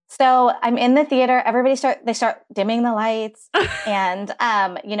 So I'm in the theater. They start dimming the lights, and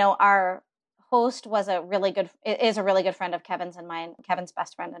our host is a really good friend of Kevin's and mine, Kevin's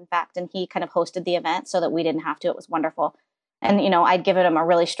best friend, in fact, and he kind of hosted the event so that we didn't have to. It was wonderful. And, I'd given him a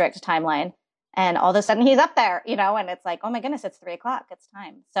really strict timeline, and all of a sudden he's up there, and it's like, oh my goodness, it's 3:00. It's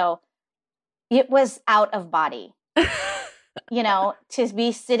time. So it was out of body, to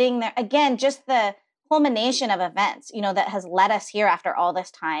be sitting there again, just the culmination of events, that has led us here after all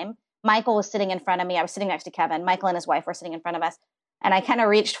this time. Michael was sitting in front of me. I was sitting next to Kevin. Michael and his wife were sitting in front of us. And I kind of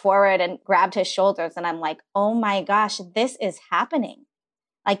reached forward and grabbed his shoulders, and I'm like, oh my gosh, this is happening.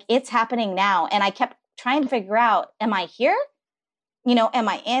 Like, it's happening now. And I kept trying to figure out, am I here? Am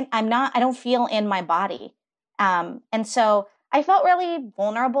I in? I'm not, I don't feel in my body. And so I felt really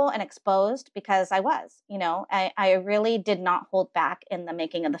vulnerable and exposed because I was, I really did not hold back in the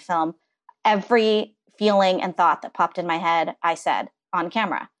making of the film. Every feeling and thought that popped in my head, I said on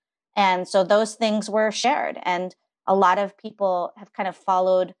camera. And so those things were shared. And a lot of people have kind of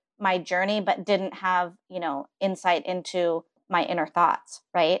followed my journey, but didn't have, insight into my inner thoughts.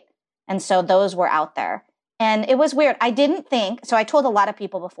 Right. And so those were out there. And it was weird. I didn't think, so I told a lot of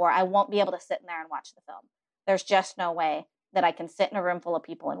people before, I won't be able to sit in there and watch the film. There's just no way that I can sit in a room full of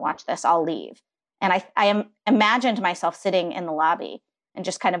people and watch this. I'll leave. And I imagined myself sitting in the lobby and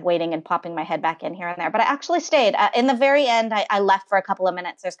just kind of waiting and popping my head back in here and there. But I actually stayed. In the very end, I left for a couple of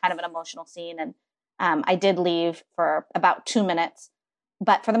minutes. There's kind of an emotional scene. And I did leave for about 2 minutes.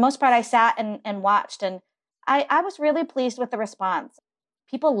 But for the most part, I sat and watched. And I was really pleased with the response.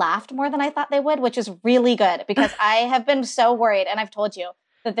 People laughed more than I thought they would, which is really good because I have been so worried. And I've told you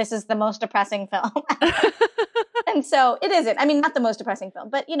that this is the most depressing film. And so it isn't. I mean, not the most depressing film,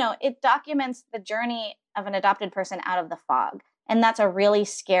 but, it documents the journey of an adopted person out of the fog. And that's a really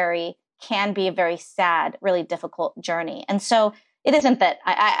scary, can be a very sad, really difficult journey. And so it isn't that,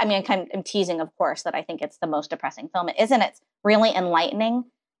 I'm teasing, of course, that I think it's the most depressing film. It isn't. It's really enlightening.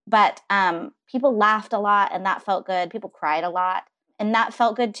 But people laughed a lot and that felt good. People cried a lot. And that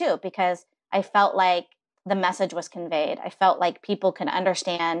felt good too, because I felt like the message was conveyed. I felt like people can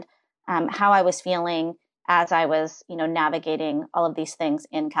understand how I was feeling as I was, navigating all of these things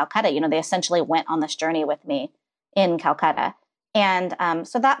in Calcutta. They essentially went on this journey with me in Calcutta. And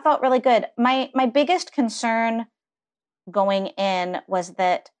so that felt really good. My biggest concern going in was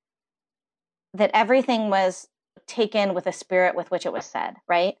that everything was taken with a spirit with which it was said,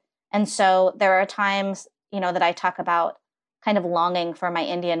 right? And so there are times, that I talk about kind of longing for my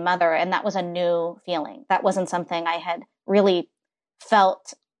Indian mother. And that was a new feeling. That wasn't something I had really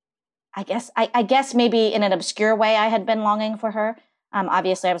felt. I guess maybe in an obscure way I had been longing for her.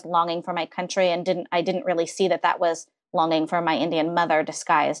 Obviously I was longing for my country and I didn't really see that was longing for my Indian mother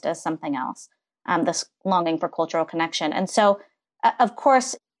disguised as something else. This longing for cultural connection. And so, of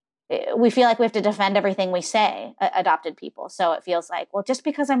course, we feel like we have to defend everything we say, adopted people. So it feels like, well, just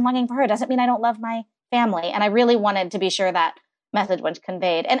because I'm longing for her doesn't mean I don't love my family. And I really wanted to be sure that message was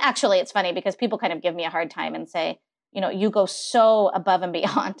conveyed. And actually, it's funny because people kind of give me a hard time and say, you go so above and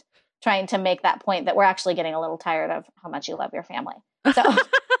beyond trying to make that point that we're actually getting a little tired of how much you love your family. So,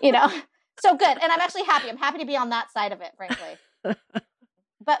 so good. And I'm actually happy. I'm happy to be on that side of it, frankly.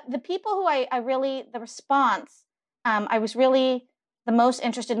 But the people who I really, the response, I was really the most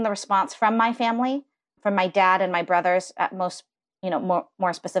interested in the response from my family, from my dad and my brothers at most,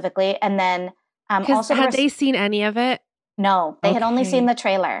 more specifically. And then also had they seen any of it? No, they had only seen the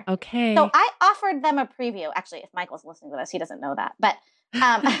trailer. Okay. So I offered them a preview. Actually, if Michael's listening to this, he doesn't know that. But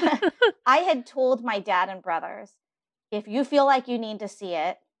I had told my dad and brothers, if you feel like you need to see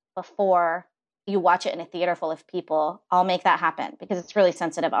it before you watch it in a theater full of people, I'll make that happen because it's really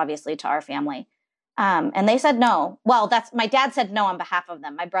sensitive, obviously, to our family. And they said no. Well, my dad said no on behalf of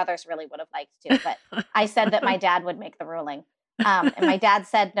them. My brothers really would have liked to, but I said that my dad would make the ruling. And my dad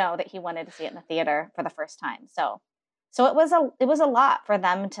said no, that he wanted to see it in the theater for the first time. So it was a lot for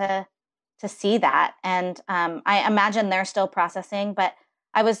them to see that. And I imagine they're still processing, but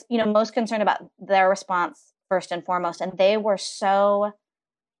I was, most concerned about their response first and foremost. And they were so,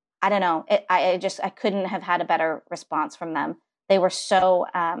 I don't know, I couldn't have had a better response from them. They were so,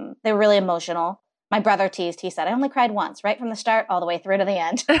 they were really emotional. My brother teased, he said, I only cried once, right from the start all the way through to the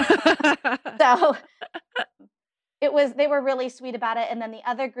end. So they were really sweet about it. And then the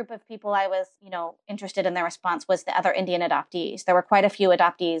other group of people I was, interested in their response was the other Indian adoptees. There were quite a few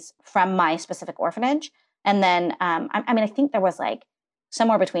adoptees from my specific orphanage. And then, I think there was like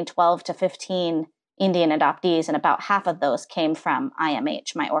somewhere between 12 to 15 Indian adoptees, and about half of those came from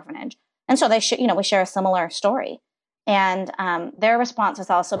IMH, my orphanage. And so we share a similar story. And their response has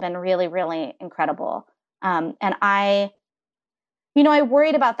also been really, really incredible. And I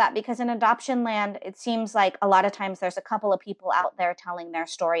worried about that because in adoption land, it seems like a lot of times there's a couple of people out there telling their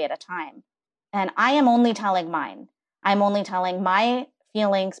story at a time. And I am only telling mine. I'm only telling my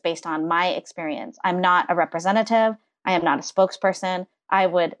feelings based on my experience. I'm not a representative. I am not a spokesperson. I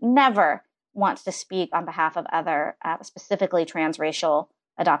would never want to speak on behalf of other, specifically transracial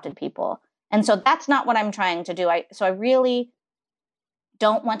adopted people. And so that's not what I'm trying to do. I really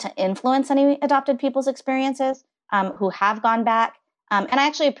don't want to influence any adopted people's experiences who have gone back. And I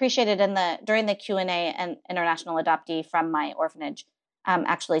actually appreciated during the Q&A, an international adoptee from my orphanage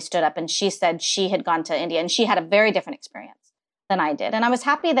actually stood up and she said she had gone to India and she had a very different experience than I did. And I was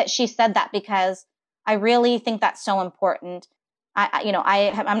happy that she said that because I really think that's so important.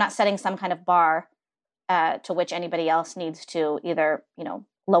 I'm not setting some kind of bar to which anybody else needs to either,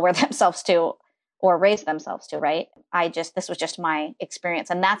 lower themselves to or raise themselves to, right? This was just my experience.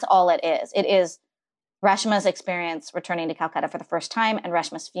 And that's all it is. It is Reshma's experience returning to Calcutta for the first time and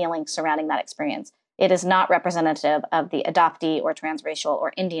Reshma's feelings surrounding that experience. It is not representative of the adoptee or transracial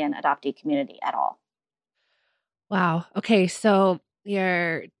or Indian adoptee community at all. Wow. Okay. So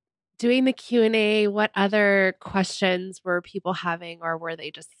you're doing the Q&A, what other questions were people having, or were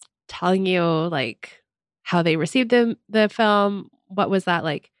they just telling you like how they received the film? What was that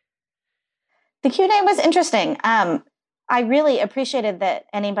like? The Q&A was interesting. I really appreciated that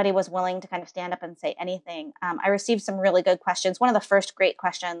anybody was willing to kind of stand up and say anything. I received some really good questions. One of the first great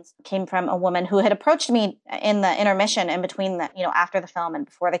questions came from a woman who had approached me in the intermission in between the, after the film and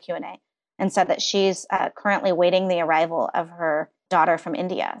before the Q&A, and said that she's currently waiting the arrival of her daughter from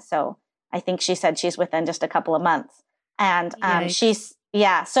India. So I think she said she's within just a couple of months. And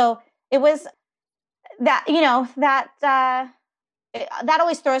so it was that, that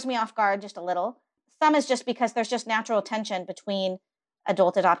always throws me off guard just a little. Some is just because there's just natural tension between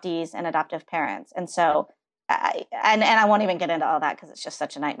adult adoptees and adoptive parents. And so, and I won't even get into all that because it's just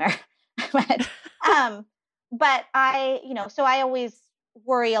such a nightmare. but so I always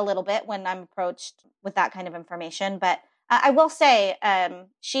worry a little bit when I'm approached with that kind of information. But I will say,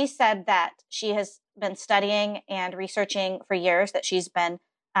 she said that she has been studying and researching for years, that she's been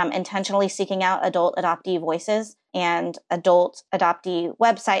intentionally seeking out adult adoptee voices and adult adoptee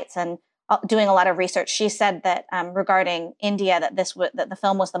websites and doing a lot of research. She said that regarding India, that that the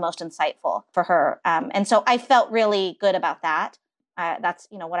film was the most insightful for her. And so I felt really good about that. That's,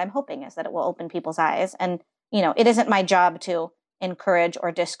 what I'm hoping is that it will open people's eyes. And, it isn't my job to encourage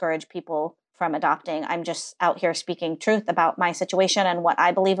or discourage people from adopting. I'm just out here speaking truth about my situation and what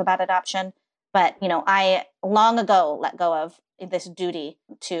I believe about adoption. But, I long ago let go of this duty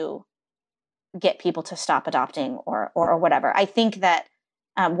to get people to stop adopting or whatever. I think that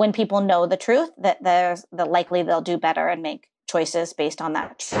when people know the truth, that the likely they'll do better and make choices based on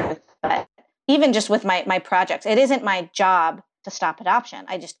that truth. But even just with my projects, it isn't my job to stop adoption.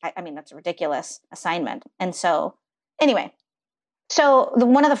 I mean, that's a ridiculous assignment. And so anyway, so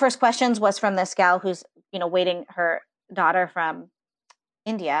one of the first questions was from this gal who's, waiting her daughter from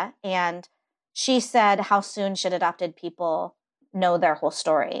India. And she said, how soon should adopted people know their whole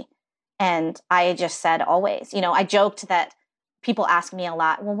story? And I just said, always. I joked that people ask me a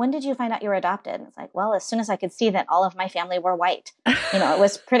lot, well, when did you find out you were adopted? And it's like, well, as soon as I could see that all of my family were white. It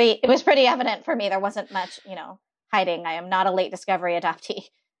was pretty evident for me. There wasn't much, hiding. I am not a late discovery adoptee.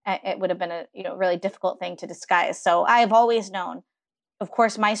 It would have been a, really difficult thing to disguise. So I've always known. Of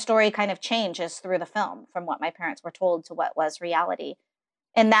course, my story kind of changes through the film from what my parents were told to what was reality.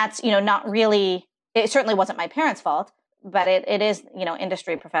 And that's, not really, it certainly wasn't my parents' fault, but it is,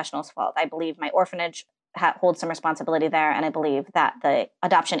 industry professionals' fault. I believe my orphanage holds some responsibility there. And I believe that the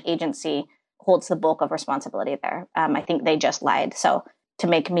adoption agency holds the bulk of responsibility there. I think they just lied. So to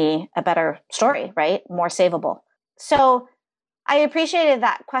make me a better story, right? More savable. So I appreciated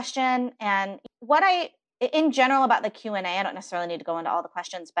that question. And in general about the Q&A, I don't necessarily need to go into all the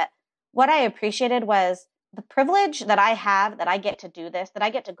questions, but what I appreciated was the privilege that I have, that I get to do this, that I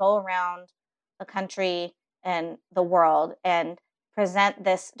get to go around the country and the world and present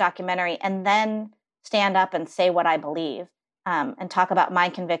this documentary and then stand up and say what I believe, and talk about my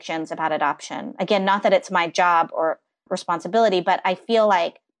convictions about adoption. Again, not that it's my job or responsibility, but I feel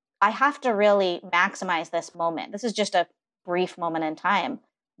like I have to really maximize this moment. This is just a brief moment in time,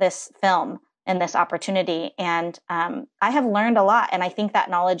 this film and this opportunity. And I have learned a lot, and I think that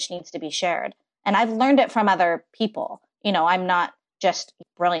knowledge needs to be shared. And I've learned it from other people. I'm not just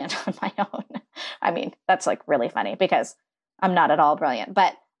brilliant on my own. I mean, that's like really funny because I'm not at all brilliant,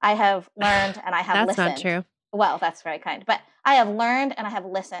 but I have learned and I have listened. That's not true. Well, that's very kind. But I have learned and I have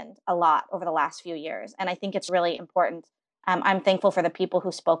listened a lot over the last few years. And I think it's really important. I'm thankful for the people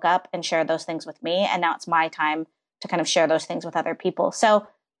who spoke up and shared those things with me. And now it's my time to kind of share those things with other people. So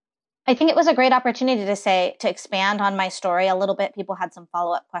I think it was a great opportunity to expand on my story a little bit. People had some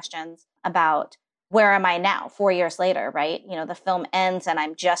follow-up questions about where am I now, 4 years later, right? The film ends and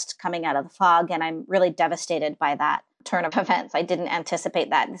I'm just coming out of the fog, and I'm really devastated by that turn of events. I didn't anticipate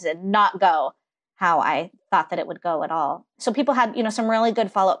that. This did not go how I thought that it would go at all. So people had, some really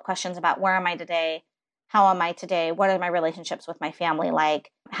good follow-up questions about where am I today? How am I today? What are my relationships with my family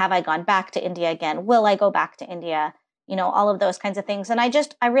like? Have I gone back to India again? Will I go back to India? All of those kinds of things. And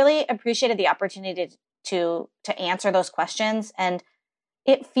I really appreciated the opportunity to answer those questions. And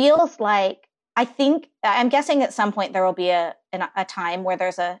it feels like, I'm guessing at some point there will be a time where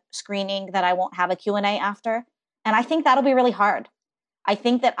there's a screening that I won't have a Q&A after. And I think that'll be really hard. I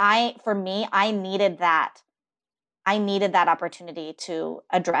think that I needed that. I needed that opportunity to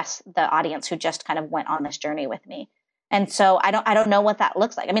address the audience who just kind of went on this journey with me. And so I don't know what that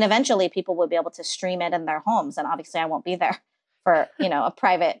looks like. I mean, eventually people will be able to stream it in their homes, and obviously I won't be there for, a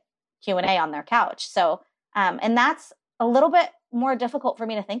private Q&A on their couch. So, and that's a little bit more difficult for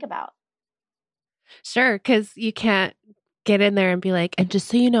me to think about. Sure, because you can't get in there and be like, and just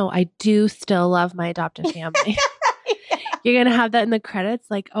so you know, I do still love my adopted family. Yeah. You're going to have that in the credits.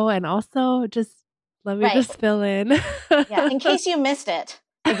 Like, oh, and also just let me Right. just fill in. Yeah. In case you missed it.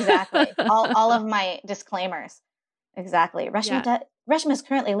 Exactly. All of my disclaimers. Exactly. Yeah. Reshma is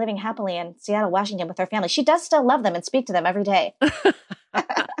currently living happily in Seattle, Washington with her family. She does still love them and speak to them every day.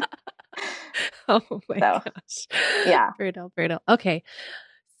 Oh my So, gosh. yeah. Brutal, brutal. Okay.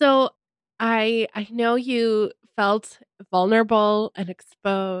 So I know you felt vulnerable and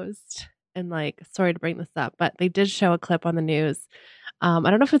exposed and like, sorry to bring this up, but they did show a clip on the news. I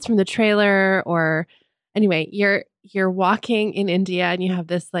don't know if it's from the trailer or anyway, you're walking in India and you have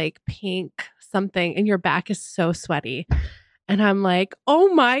this like pink something and your back is so sweaty. And I'm like,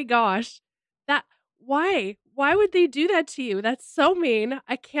 oh my gosh, that why? Why would they do that to you? That's so mean.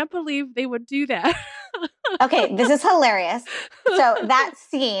 I can't believe they would do that. Okay, this is hilarious. So that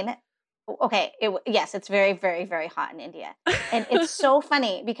scene, okay, yes, it's very, very, very hot in India. And it's so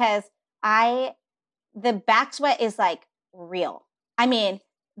funny because the back sweat is like real. I mean,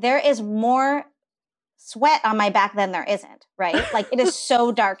 there is more sweat on my back than there isn't, right? Like it is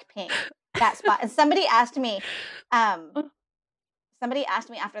so dark pink, that spot. And somebody asked me after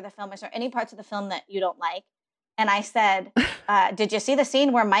the film, is there any parts of the film that you don't like? And I said, did you see the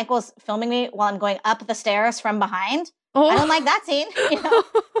scene where Michael's filming me while I'm going up the stairs from behind? I don't like that scene,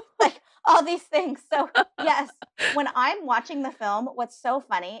 like all these things. So yes, when I'm watching the film, what's so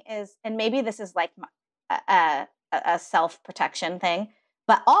funny is, and maybe this is like a self-protection thing,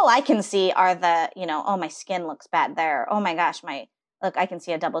 but all I can see are oh, my skin looks bad there. Oh my gosh, look, I can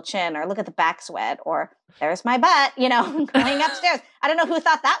see a double chin, or look at the back sweat, or there's my butt, going upstairs. I don't know who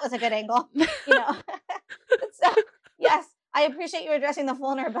thought that was a good angle, So, yes, I appreciate you addressing the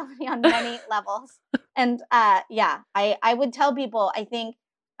vulnerability on many levels. And I would tell people, I think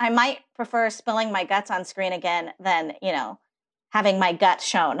I might prefer spilling my guts on screen again than, having my gut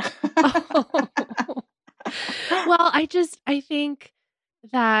shown. Well, I think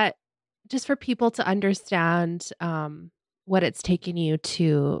that just for people to understand what it's taken you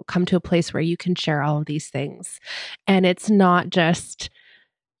to come to a place where you can share all of these things. And it's not just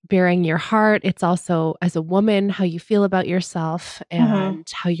bearing your heart, it's also as a woman, how you feel about yourself and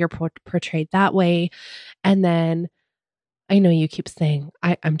how you're portrayed that way. And then I know you keep saying,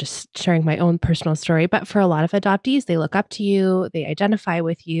 I'm just sharing my own personal story, but for a lot of adoptees, they look up to you, they identify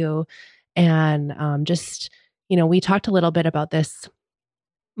with you. And we talked a little bit about this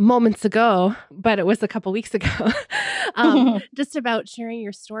moments ago, but it was a couple weeks ago, just about sharing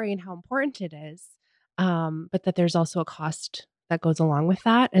your story and how important it is. But that there's also a cost that goes along with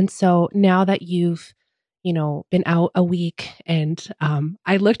that. And so now that you've been out a week and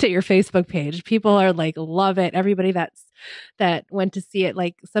I looked at your Facebook page. People are like, love it. Everybody that went to see it,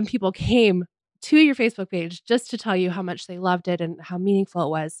 like some people came to your Facebook page just to tell you how much they loved it and how meaningful it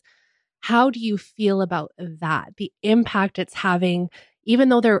was. How do you feel about that? The impact it's having, even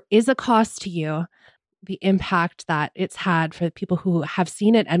though there is a cost to you, the impact that it's had for the people who have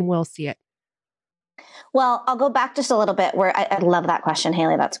seen it and will see it. Well, I'll go back just a little bit where I love that question,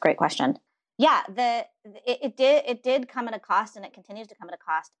 Haley. That's a great question. Yeah, it did come at a cost, and it continues to come at a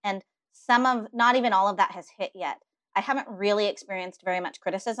cost. And not even all of that has hit yet. I haven't really experienced very much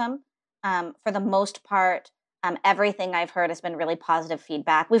criticism. For the most part, everything I've heard has been really positive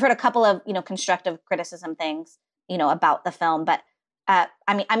feedback. We've heard a couple of constructive criticism things about the film, but I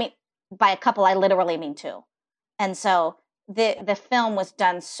mean by a couple I literally mean two. And so the film was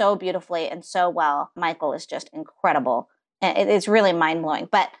done so beautifully and so well. Michael is just incredible. And it's really mind blowing.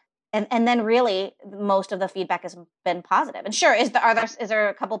 But and then really most of the feedback has been positive. And sure, is there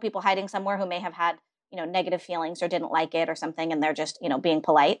a couple people hiding somewhere who may have had negative feelings or didn't like it or something, and they're just being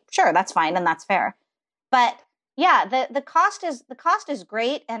polite? Sure, that's fine and that's fair. But yeah, the cost is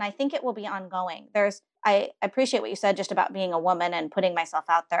great, and I think it will be ongoing. I appreciate what you said just about being a woman and putting myself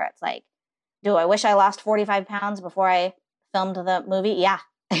out there. It's like, do I wish I lost 45 pounds before I filmed the movie? Yeah.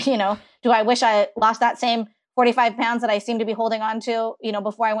 Do I wish I lost that same 45 pounds that I seem to be holding on to,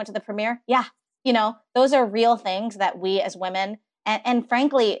 before I went to the premiere? Yeah. Those are real things that we as women, and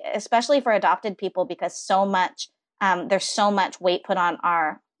frankly, especially for adopted people, because there's so much weight put on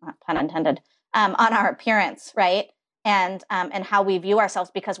our, pun intended, on our appearance, right? And how we view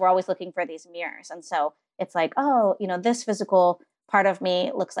ourselves, because we're always looking for these mirrors. And so it's like, oh, this physical part of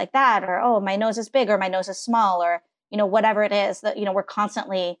me looks like that, or, oh, my nose is big, or my nose is small, or, whatever it is that,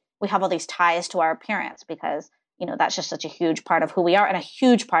 we have all these ties to our appearance because, that's just such a huge part of who we are and a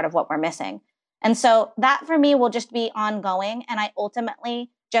huge part of what we're missing. And so that for me will just be ongoing. And I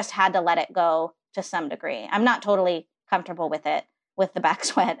ultimately just had to let it go to some degree. I'm not totally comfortable with it, with the back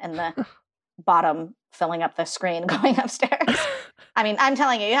sweat and bottom filling up the screen going upstairs. I mean, I'm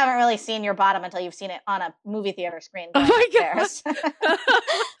telling you haven't really seen your bottom until you've seen it on a movie theater screen going upstairs.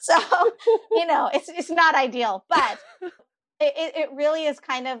 So, it's not ideal, but it really is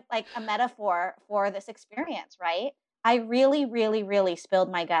kind of like a metaphor for this experience, right? I really, really, really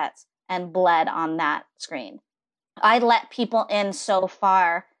spilled my guts and bled on that screen. I let people in so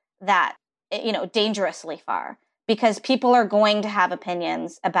far that, dangerously far, because people are going to have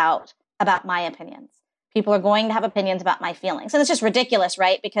opinions about my opinions. People are going to have opinions about my feelings. And it's just ridiculous,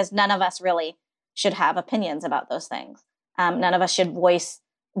 right? Because none of us really should have opinions about those things. None of us should voice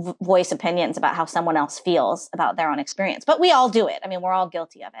opinions about how someone else feels about their own experience. But we all do it. I mean, we're all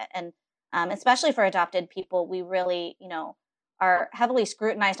guilty of it. And especially for adopted people, we really, are heavily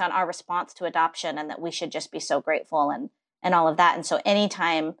scrutinized on our response to adoption, and that we should just be so grateful and all of that. And so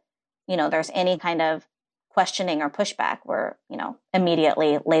anytime, there's any kind of questioning or pushback, we're,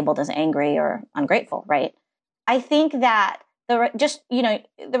 immediately labeled as angry or ungrateful, right? I think that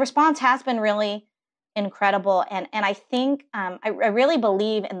the response has been really incredible. And I think I really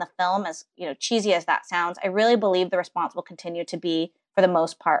believe in the film, as, cheesy as that sounds, I really believe the response will continue to be, for the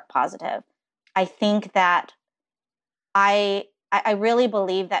most part, positive. I think that I really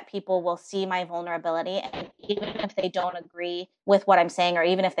believe that people will see my vulnerability, and even if they don't agree with what I'm saying, or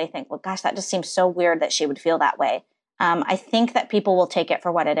even if they think, well, gosh, that just seems so weird that she would feel that way, I think that people will take it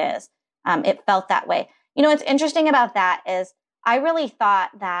for what it is. It felt that way. What's interesting about that is I really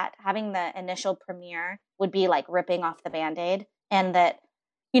thought that having the initial premiere would be like ripping off the Band-Aid, and that,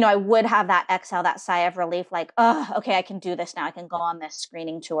 I would have that exhale, that sigh of relief, like, oh, okay, I can do this now. I can go on this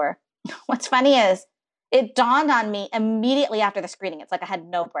screening tour. What's funny is, it dawned on me immediately after the screening. It's like I had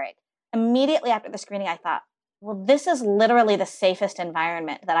no break. Immediately after the screening, I thought, well, this is literally the safest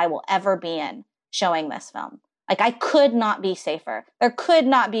environment that I will ever be in showing this film. Like, I could not be safer. There could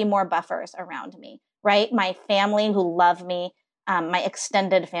not be more buffers around me, right? My family who love me, my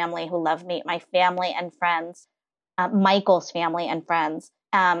extended family who love me, my family and friends, Michael's family and friends,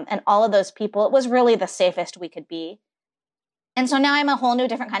 and all of those people. It was really the safest we could be. And so now I'm a whole new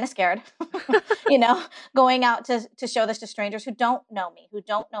different kind of scared, going out to show this to strangers who don't know me, who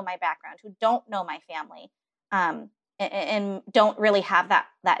don't know my background, who don't know my family, and don't really have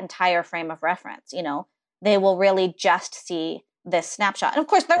that entire frame of reference. They will really just see this snapshot. And of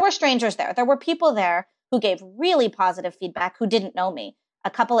course, there were strangers there. There were people there who gave really positive feedback who didn't know me. A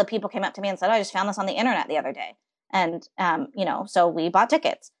couple of people came up to me and said, oh, I just found this on the internet the other day. And, so we bought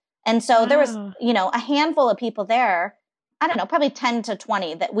tickets. And so there was, a handful of people there, I don't know, probably 10 to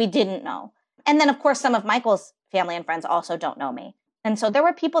 20 that we didn't know. And then, of course, some of Michael's family and friends also don't know me. And so there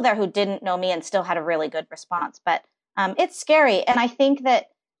were people there who didn't know me and still had a really good response. But it's scary. And I think that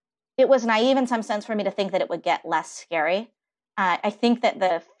it was naive in some sense for me to think that it would get less scary. I think that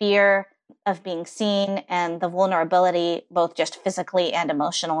the fear of being seen and the vulnerability, both just physically and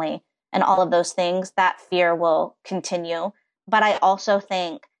emotionally, and all of those things, that fear will continue. But I also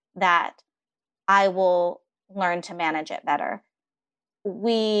think that I will learn to manage it better.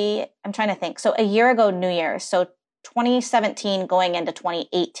 I'm trying to think. So a year ago, New Year's, so 2017 going into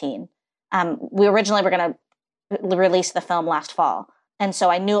 2018, we originally were going to release the film last fall. And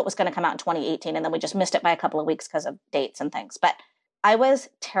so I knew it was going to come out in 2018, and then we just missed it by a couple of weeks because of dates and things. But I was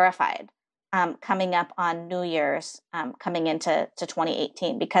terrified coming up on New Year's, coming into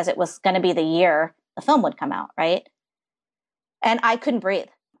 2018, because it was going to be the year the film would come out, right? And I couldn't breathe.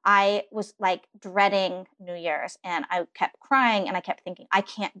 I was like dreading New Year's, and I kept crying, and I kept thinking, I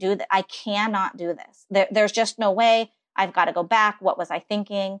can't do that. I cannot do this. There's just no way. I've got to go back. What was I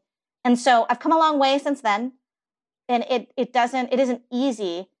thinking? And so I've come a long way since then. And it isn't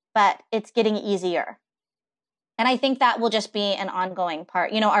easy, but it's getting easier. And I think that will just be an ongoing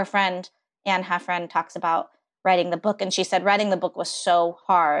part. Our friend, Anne Heffron, talks about writing the book, and she said writing the book was so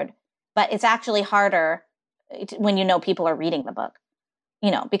hard, but it's actually harder when people are reading the book,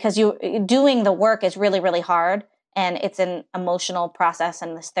 because doing the work is really, really hard. And it's an emotional process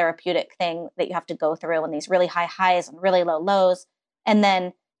and this therapeutic thing that you have to go through, and these really high highs and really low lows. And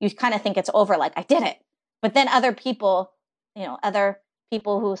then you kind of think it's over, like, I did it. But then other people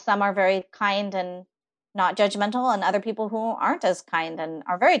who, some are very kind and not judgmental, and other people who aren't as kind and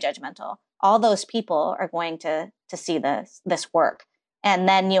are very judgmental, all those people are going to see this work. And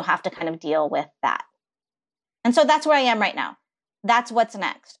then you have to kind of deal with that. And so that's where I am right now. That's what's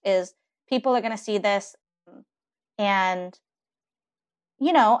next, is people are going to see this. And,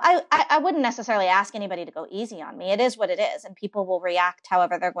 I wouldn't necessarily ask anybody to go easy on me. It is what it is. And people will react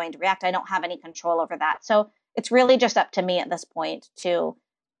however they're going to react. I don't have any control over that. So it's really just up to me at this point to,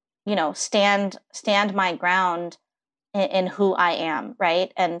 stand my ground in who I am.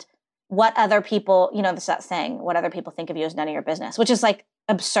 Right. And, what other people, there's that saying, what other people think of you is none of your business, which is like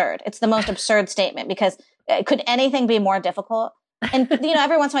absurd. It's the most absurd statement, because could anything be more difficult? And,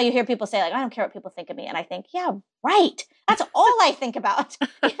 every once in a while you hear people say like, I don't care what people think of me. And I think, yeah, right. That's all I think about.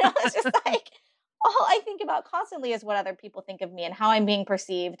 It's just like, all I think about constantly is what other people think of me and how I'm being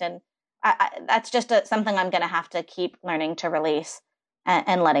perceived. And that's just something I'm going to have to keep learning to release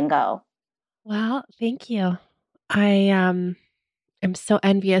and letting go. Well, thank you. I am so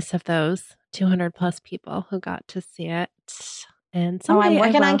envious of those 200 plus people who got to see it. And someday I'm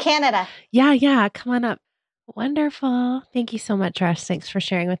working on Canada. Yeah. Come on up. Wonderful. Thank you so much, Resh. Thanks for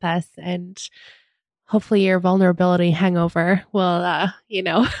sharing with us. And hopefully your vulnerability hangover will,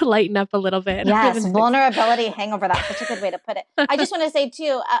 lighten up a little bit. Yes, vulnerability hangover. That's such a good way to put it. I just want to say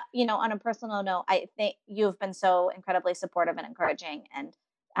too, on a personal note, I think you've been so incredibly supportive and encouraging. And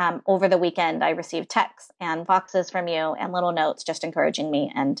over the weekend, I received texts and boxes from you and little notes just encouraging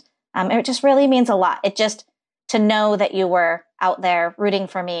me. And it just really means a lot. It just, to know that you were out there rooting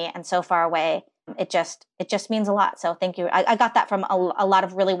for me and so far away, it just means a lot. So thank you. I got that from a lot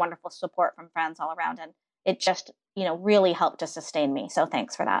of really wonderful support from friends all around. And it just, really helped to sustain me. So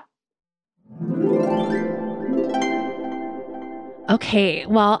thanks for that. Okay.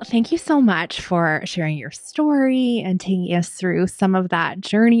 Well, thank you so much for sharing your story and taking us through some of that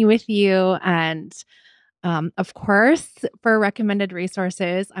journey with you. And of course, for recommended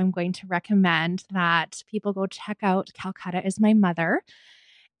resources, I'm going to recommend that people go check out Calcutta is My Mother.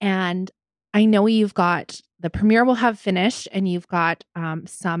 And I know you've got the premiere will have finished and you've got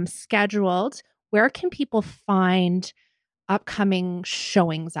some scheduled. Where can people find upcoming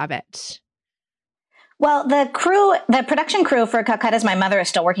showings of it? Well, the production crew for Calcutta is My Mother is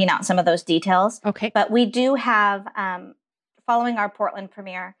still working out some of those details. Okay. But we do have, following our Portland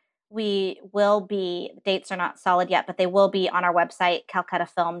premiere, we will be, dates are not solid yet, but they will be on our website,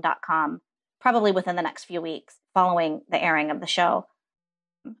 calcuttafilm.com, probably within the next few weeks following the airing of the show.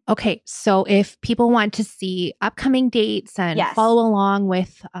 Okay. So if people want to see upcoming dates and follow along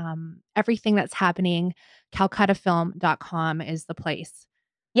with everything that's happening, calcuttafilm.com is the place.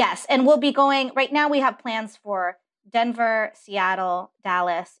 Yes. And we'll be going, right now we have plans for Denver, Seattle,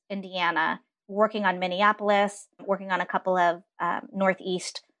 Dallas, Indiana, working on Minneapolis, working on a couple of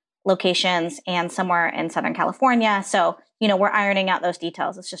Northeast locations and somewhere in Southern California. So, we're ironing out those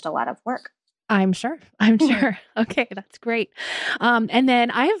details. It's just a lot of work. I'm sure. Okay, that's great. And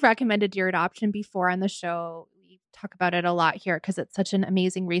then I have recommended Dear Adoption before on the show. We talk about it a lot here because it's such an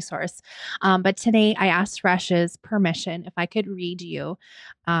amazing resource. But today I asked Resh's permission if I could read you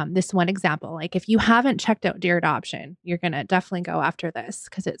this one example. Like if you haven't checked out Dear Adoption, you're going to definitely go after this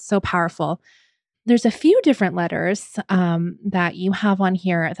because it's so powerful. There's a few different letters that you have on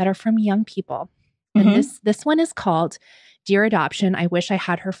here that are from young people. And this one is called Dear Adoption, I Wish I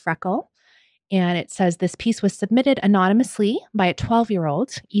Had Her Freckle. And it says this piece was submitted anonymously by a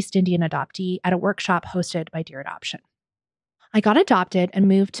 12-year-old East Indian adoptee at a workshop hosted by Dear Adoption. I got adopted and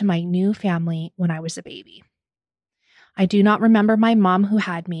moved to my new family when I was a baby. I do not remember my mom who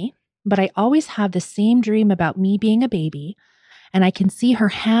had me, but I always have the same dream about me being a baby, and I can see her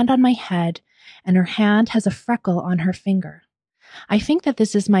hand on my head, and her hand has a freckle on her finger. I think that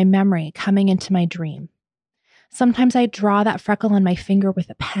this is my memory coming into my dream. Sometimes I draw that freckle on my finger with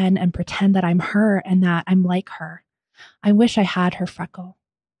a pen and pretend that I'm her and that I'm like her. I wish I had her freckle.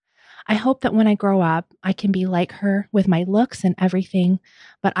 I hope that when I grow up, I can be like her with my looks and everything,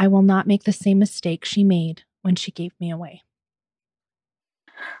 but I will not make the same mistake she made when she gave me away.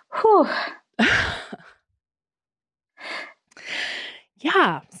 Whew.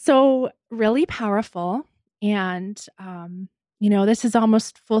 Yeah, so really powerful. And, this is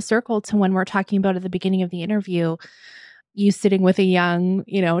almost full circle to when we're talking about at the beginning of the interview, you sitting with a young,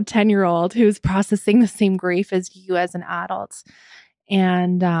 10-year-old who's processing the same grief as you as an adult.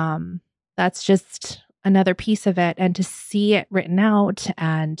 And that's just another piece of it. And to see it written out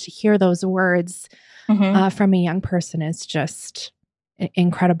and to hear those words from a young person is just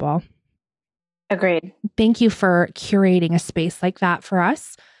incredible. Agreed. Thank you for curating a space like that for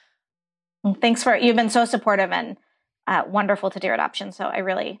us. Thanks you've been so supportive and wonderful to Dear Adoption. So I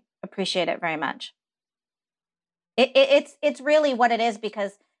really appreciate it very much. It's really what it is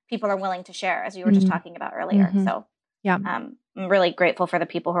because people are willing to share, as you were just talking about earlier. So yeah, I'm really grateful for the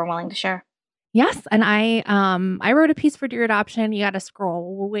people who are willing to share. Yes. And I wrote a piece for Dear Adoption. You got to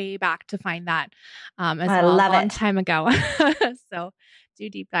scroll way back to find that as I well, love a long it. time ago. So do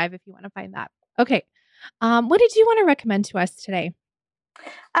deep dive if you want to find that. Okay. What did you want to recommend to us today?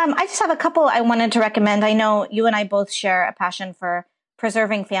 I just have a couple I wanted to recommend. I know you and I both share a passion for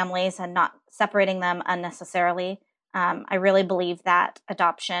preserving families and not separating them unnecessarily. I really believe that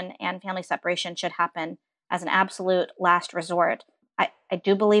adoption and family separation should happen as an absolute last resort. I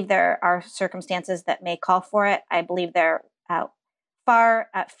do believe there are circumstances that may call for it. I believe they're far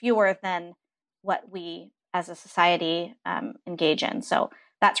fewer than what we as a society engage in. So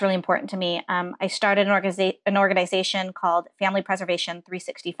that's really important to me. I started an organization called Family Preservation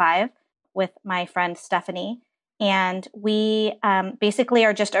 365 with my friend Stephanie. And we basically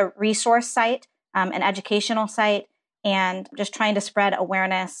are just a resource site, an educational site, and just trying to spread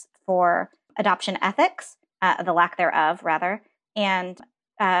awareness for adoption ethics, the lack thereof, rather, and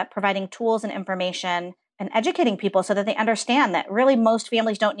providing tools and information and educating people so that they understand that really most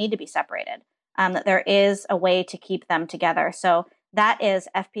families don't need to be separated, that there is a way to keep them together. So that is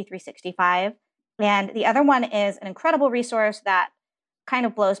FP365. And the other one is an incredible resource that kind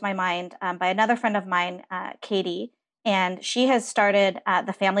of blows my mind by another friend of mine, Katie. And she has started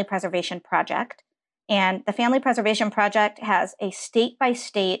the Family Preservation Project. And the Family Preservation Project has a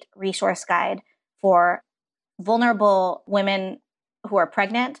state-by-state resource guide for vulnerable women who are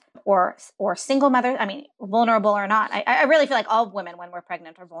pregnant or single mothers. I mean, vulnerable or not. I really feel like all women when we're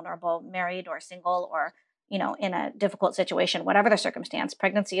pregnant are vulnerable, married or single or, in a difficult situation, whatever the circumstance.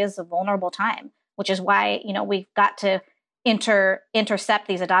 Pregnancy is a vulnerable time, which is why, we've got to intercept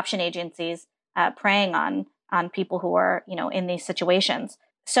these adoption agencies preying on people who are, in these situations.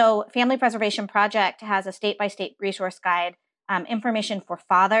 So Family Preservation Project has a state-by-state resource guide, information for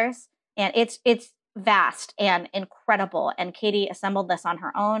fathers, and it's vast and incredible. And Katie assembled this on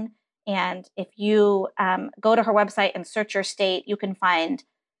her own. And if you go to her website and search your state, you can find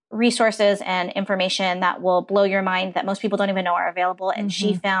resources and information that will blow your mind that most people don't even know are available. And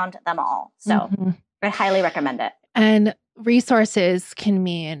she found them all. So I highly recommend it. And resources can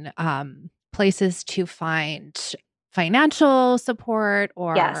mean places to find financial support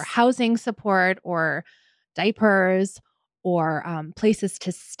or housing support or diapers or places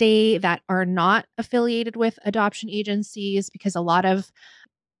to stay that are not affiliated with adoption agencies, because a lot of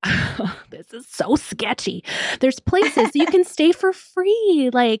this is so sketchy. There's places you can stay for free.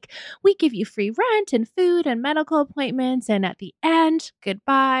 Like, we give you free rent and food and medical appointments. And at the end,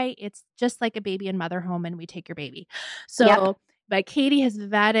 goodbye. It's just like a baby and mother home, and we take your baby. So, but Katie has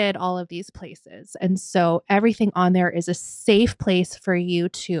vetted all of these places. And so everything on there is a safe place for you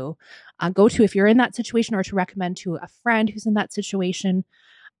to go to if you're in that situation, or to recommend to a friend who's in that situation.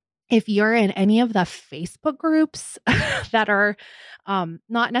 If you're in any of the Facebook groups that are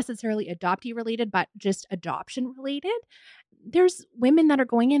not necessarily adoptee related, but just adoption related, there's women that are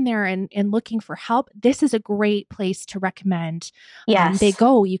going in there and looking for help. This is a great place to recommend. Yes.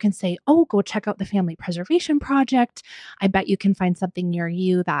 You can say, oh, go check out the Family Preservation Project. I bet you can find something near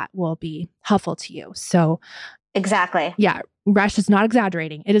you that will be helpful to you. So exactly. Yeah. Resh is not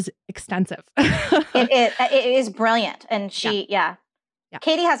exaggerating. It is extensive. It is brilliant. And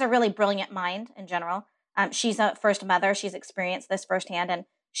Katie has a really brilliant mind in general. She's a first mother. She's experienced this firsthand. And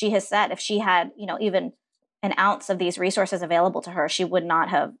she has said if she had, even an ounce of these resources available to her, she would not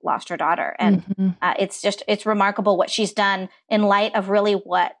have lost her daughter. And it's remarkable what she's done in light of really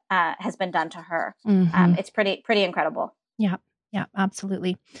what has been done to her. It's pretty incredible. Yeah. Yeah,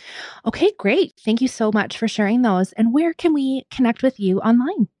 absolutely. Okay, great. Thank you so much for sharing those. And where can we connect with you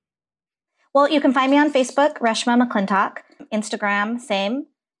online? Well, you can find me on Facebook, Reshma McClintock, Instagram, same.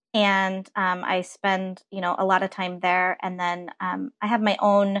 And I spend, a lot of time there. And then I have my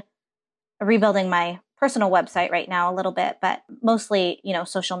own, rebuilding my personal website right now a little bit, but mostly,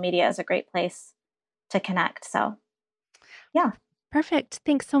 social media is a great place to connect. So, yeah. Perfect.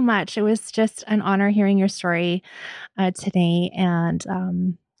 Thanks so much. It was just an honor hearing your story today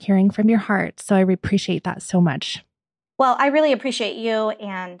and hearing from your heart. So I appreciate that so much. Well, I really appreciate you.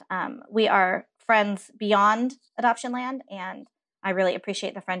 And we are friends beyond adoption land. And I really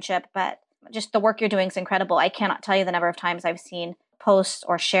appreciate the friendship. But just the work you're doing is incredible. I cannot tell you the number of times I've seen posts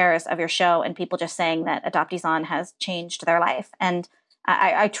or shares of your show and people just saying that Adoptees On has changed their life. And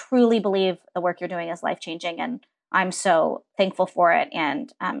I truly believe the work you're doing is life-changing. And I'm so thankful for it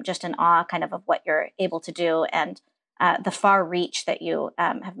and just in awe kind of what you're able to do and the far reach that you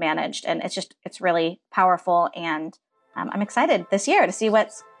have managed. And it's really powerful. And I'm excited this year to see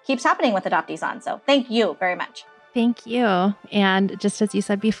what keeps happening with Adoptees On. So thank you very much. Thank you. And just as you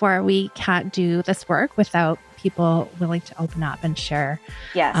said before, we can't do this work without people willing to open up and share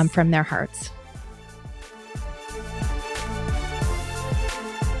from their hearts.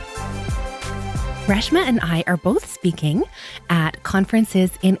 Reshma and I are both speaking at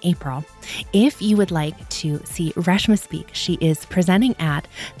conferences in April. If you would like to see Reshma speak, she is presenting at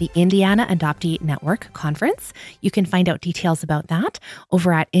the Indiana Adoptee Network Conference. You can find out details about that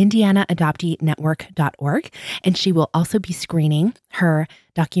over at indianaadopteenetwork.org. And she will also be screening her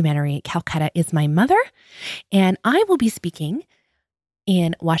documentary, Calcutta is My Mother. And I will be speaking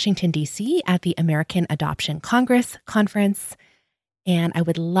in Washington, D.C. at the American Adoption Congress Conference. And I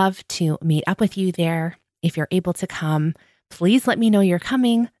would love to meet up with you there. If you're able to come, please let me know you're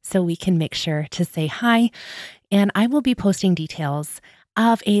coming so we can make sure to say hi. And I will be posting details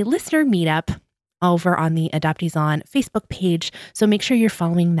of a listener meetup over on the Adoptees On Facebook page. So make sure you're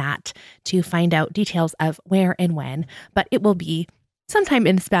following that to find out details of where and when. But it will be sometime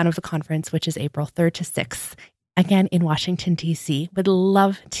in the span of the conference, which is April 3rd to 6th. Again, in Washington, D.C. Would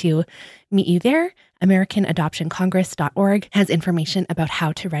love to meet you there. AmericanAdoptionCongress.org has information about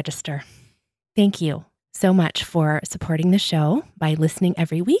how to register. Thank you so much for supporting the show by listening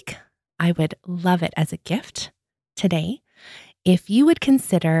every week. I would love it as a gift today if you would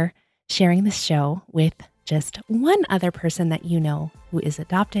consider sharing this show with just one other person that you know who is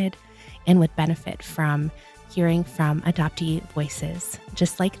adopted and would benefit from hearing from adoptee voices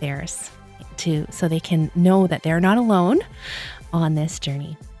just like theirs, so they can know that they're not alone on this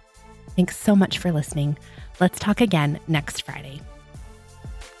journey. Thanks so much for listening. Let's talk again next Friday.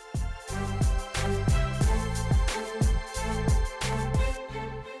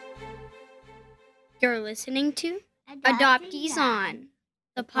 You're listening to Adoptees On,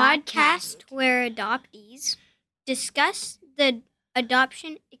 the podcast where adoptees discuss the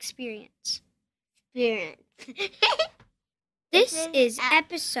adoption experience. This is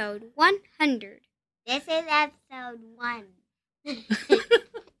episode 100. This is episode 1.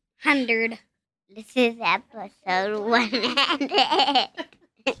 100. This is episode 100.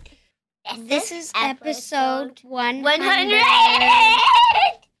 This is episode 100. 100.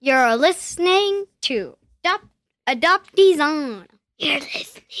 You're listening to Adoptees On. You're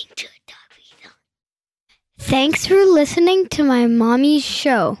listening to Adoptees On. Thanks for listening to my mommy's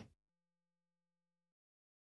show.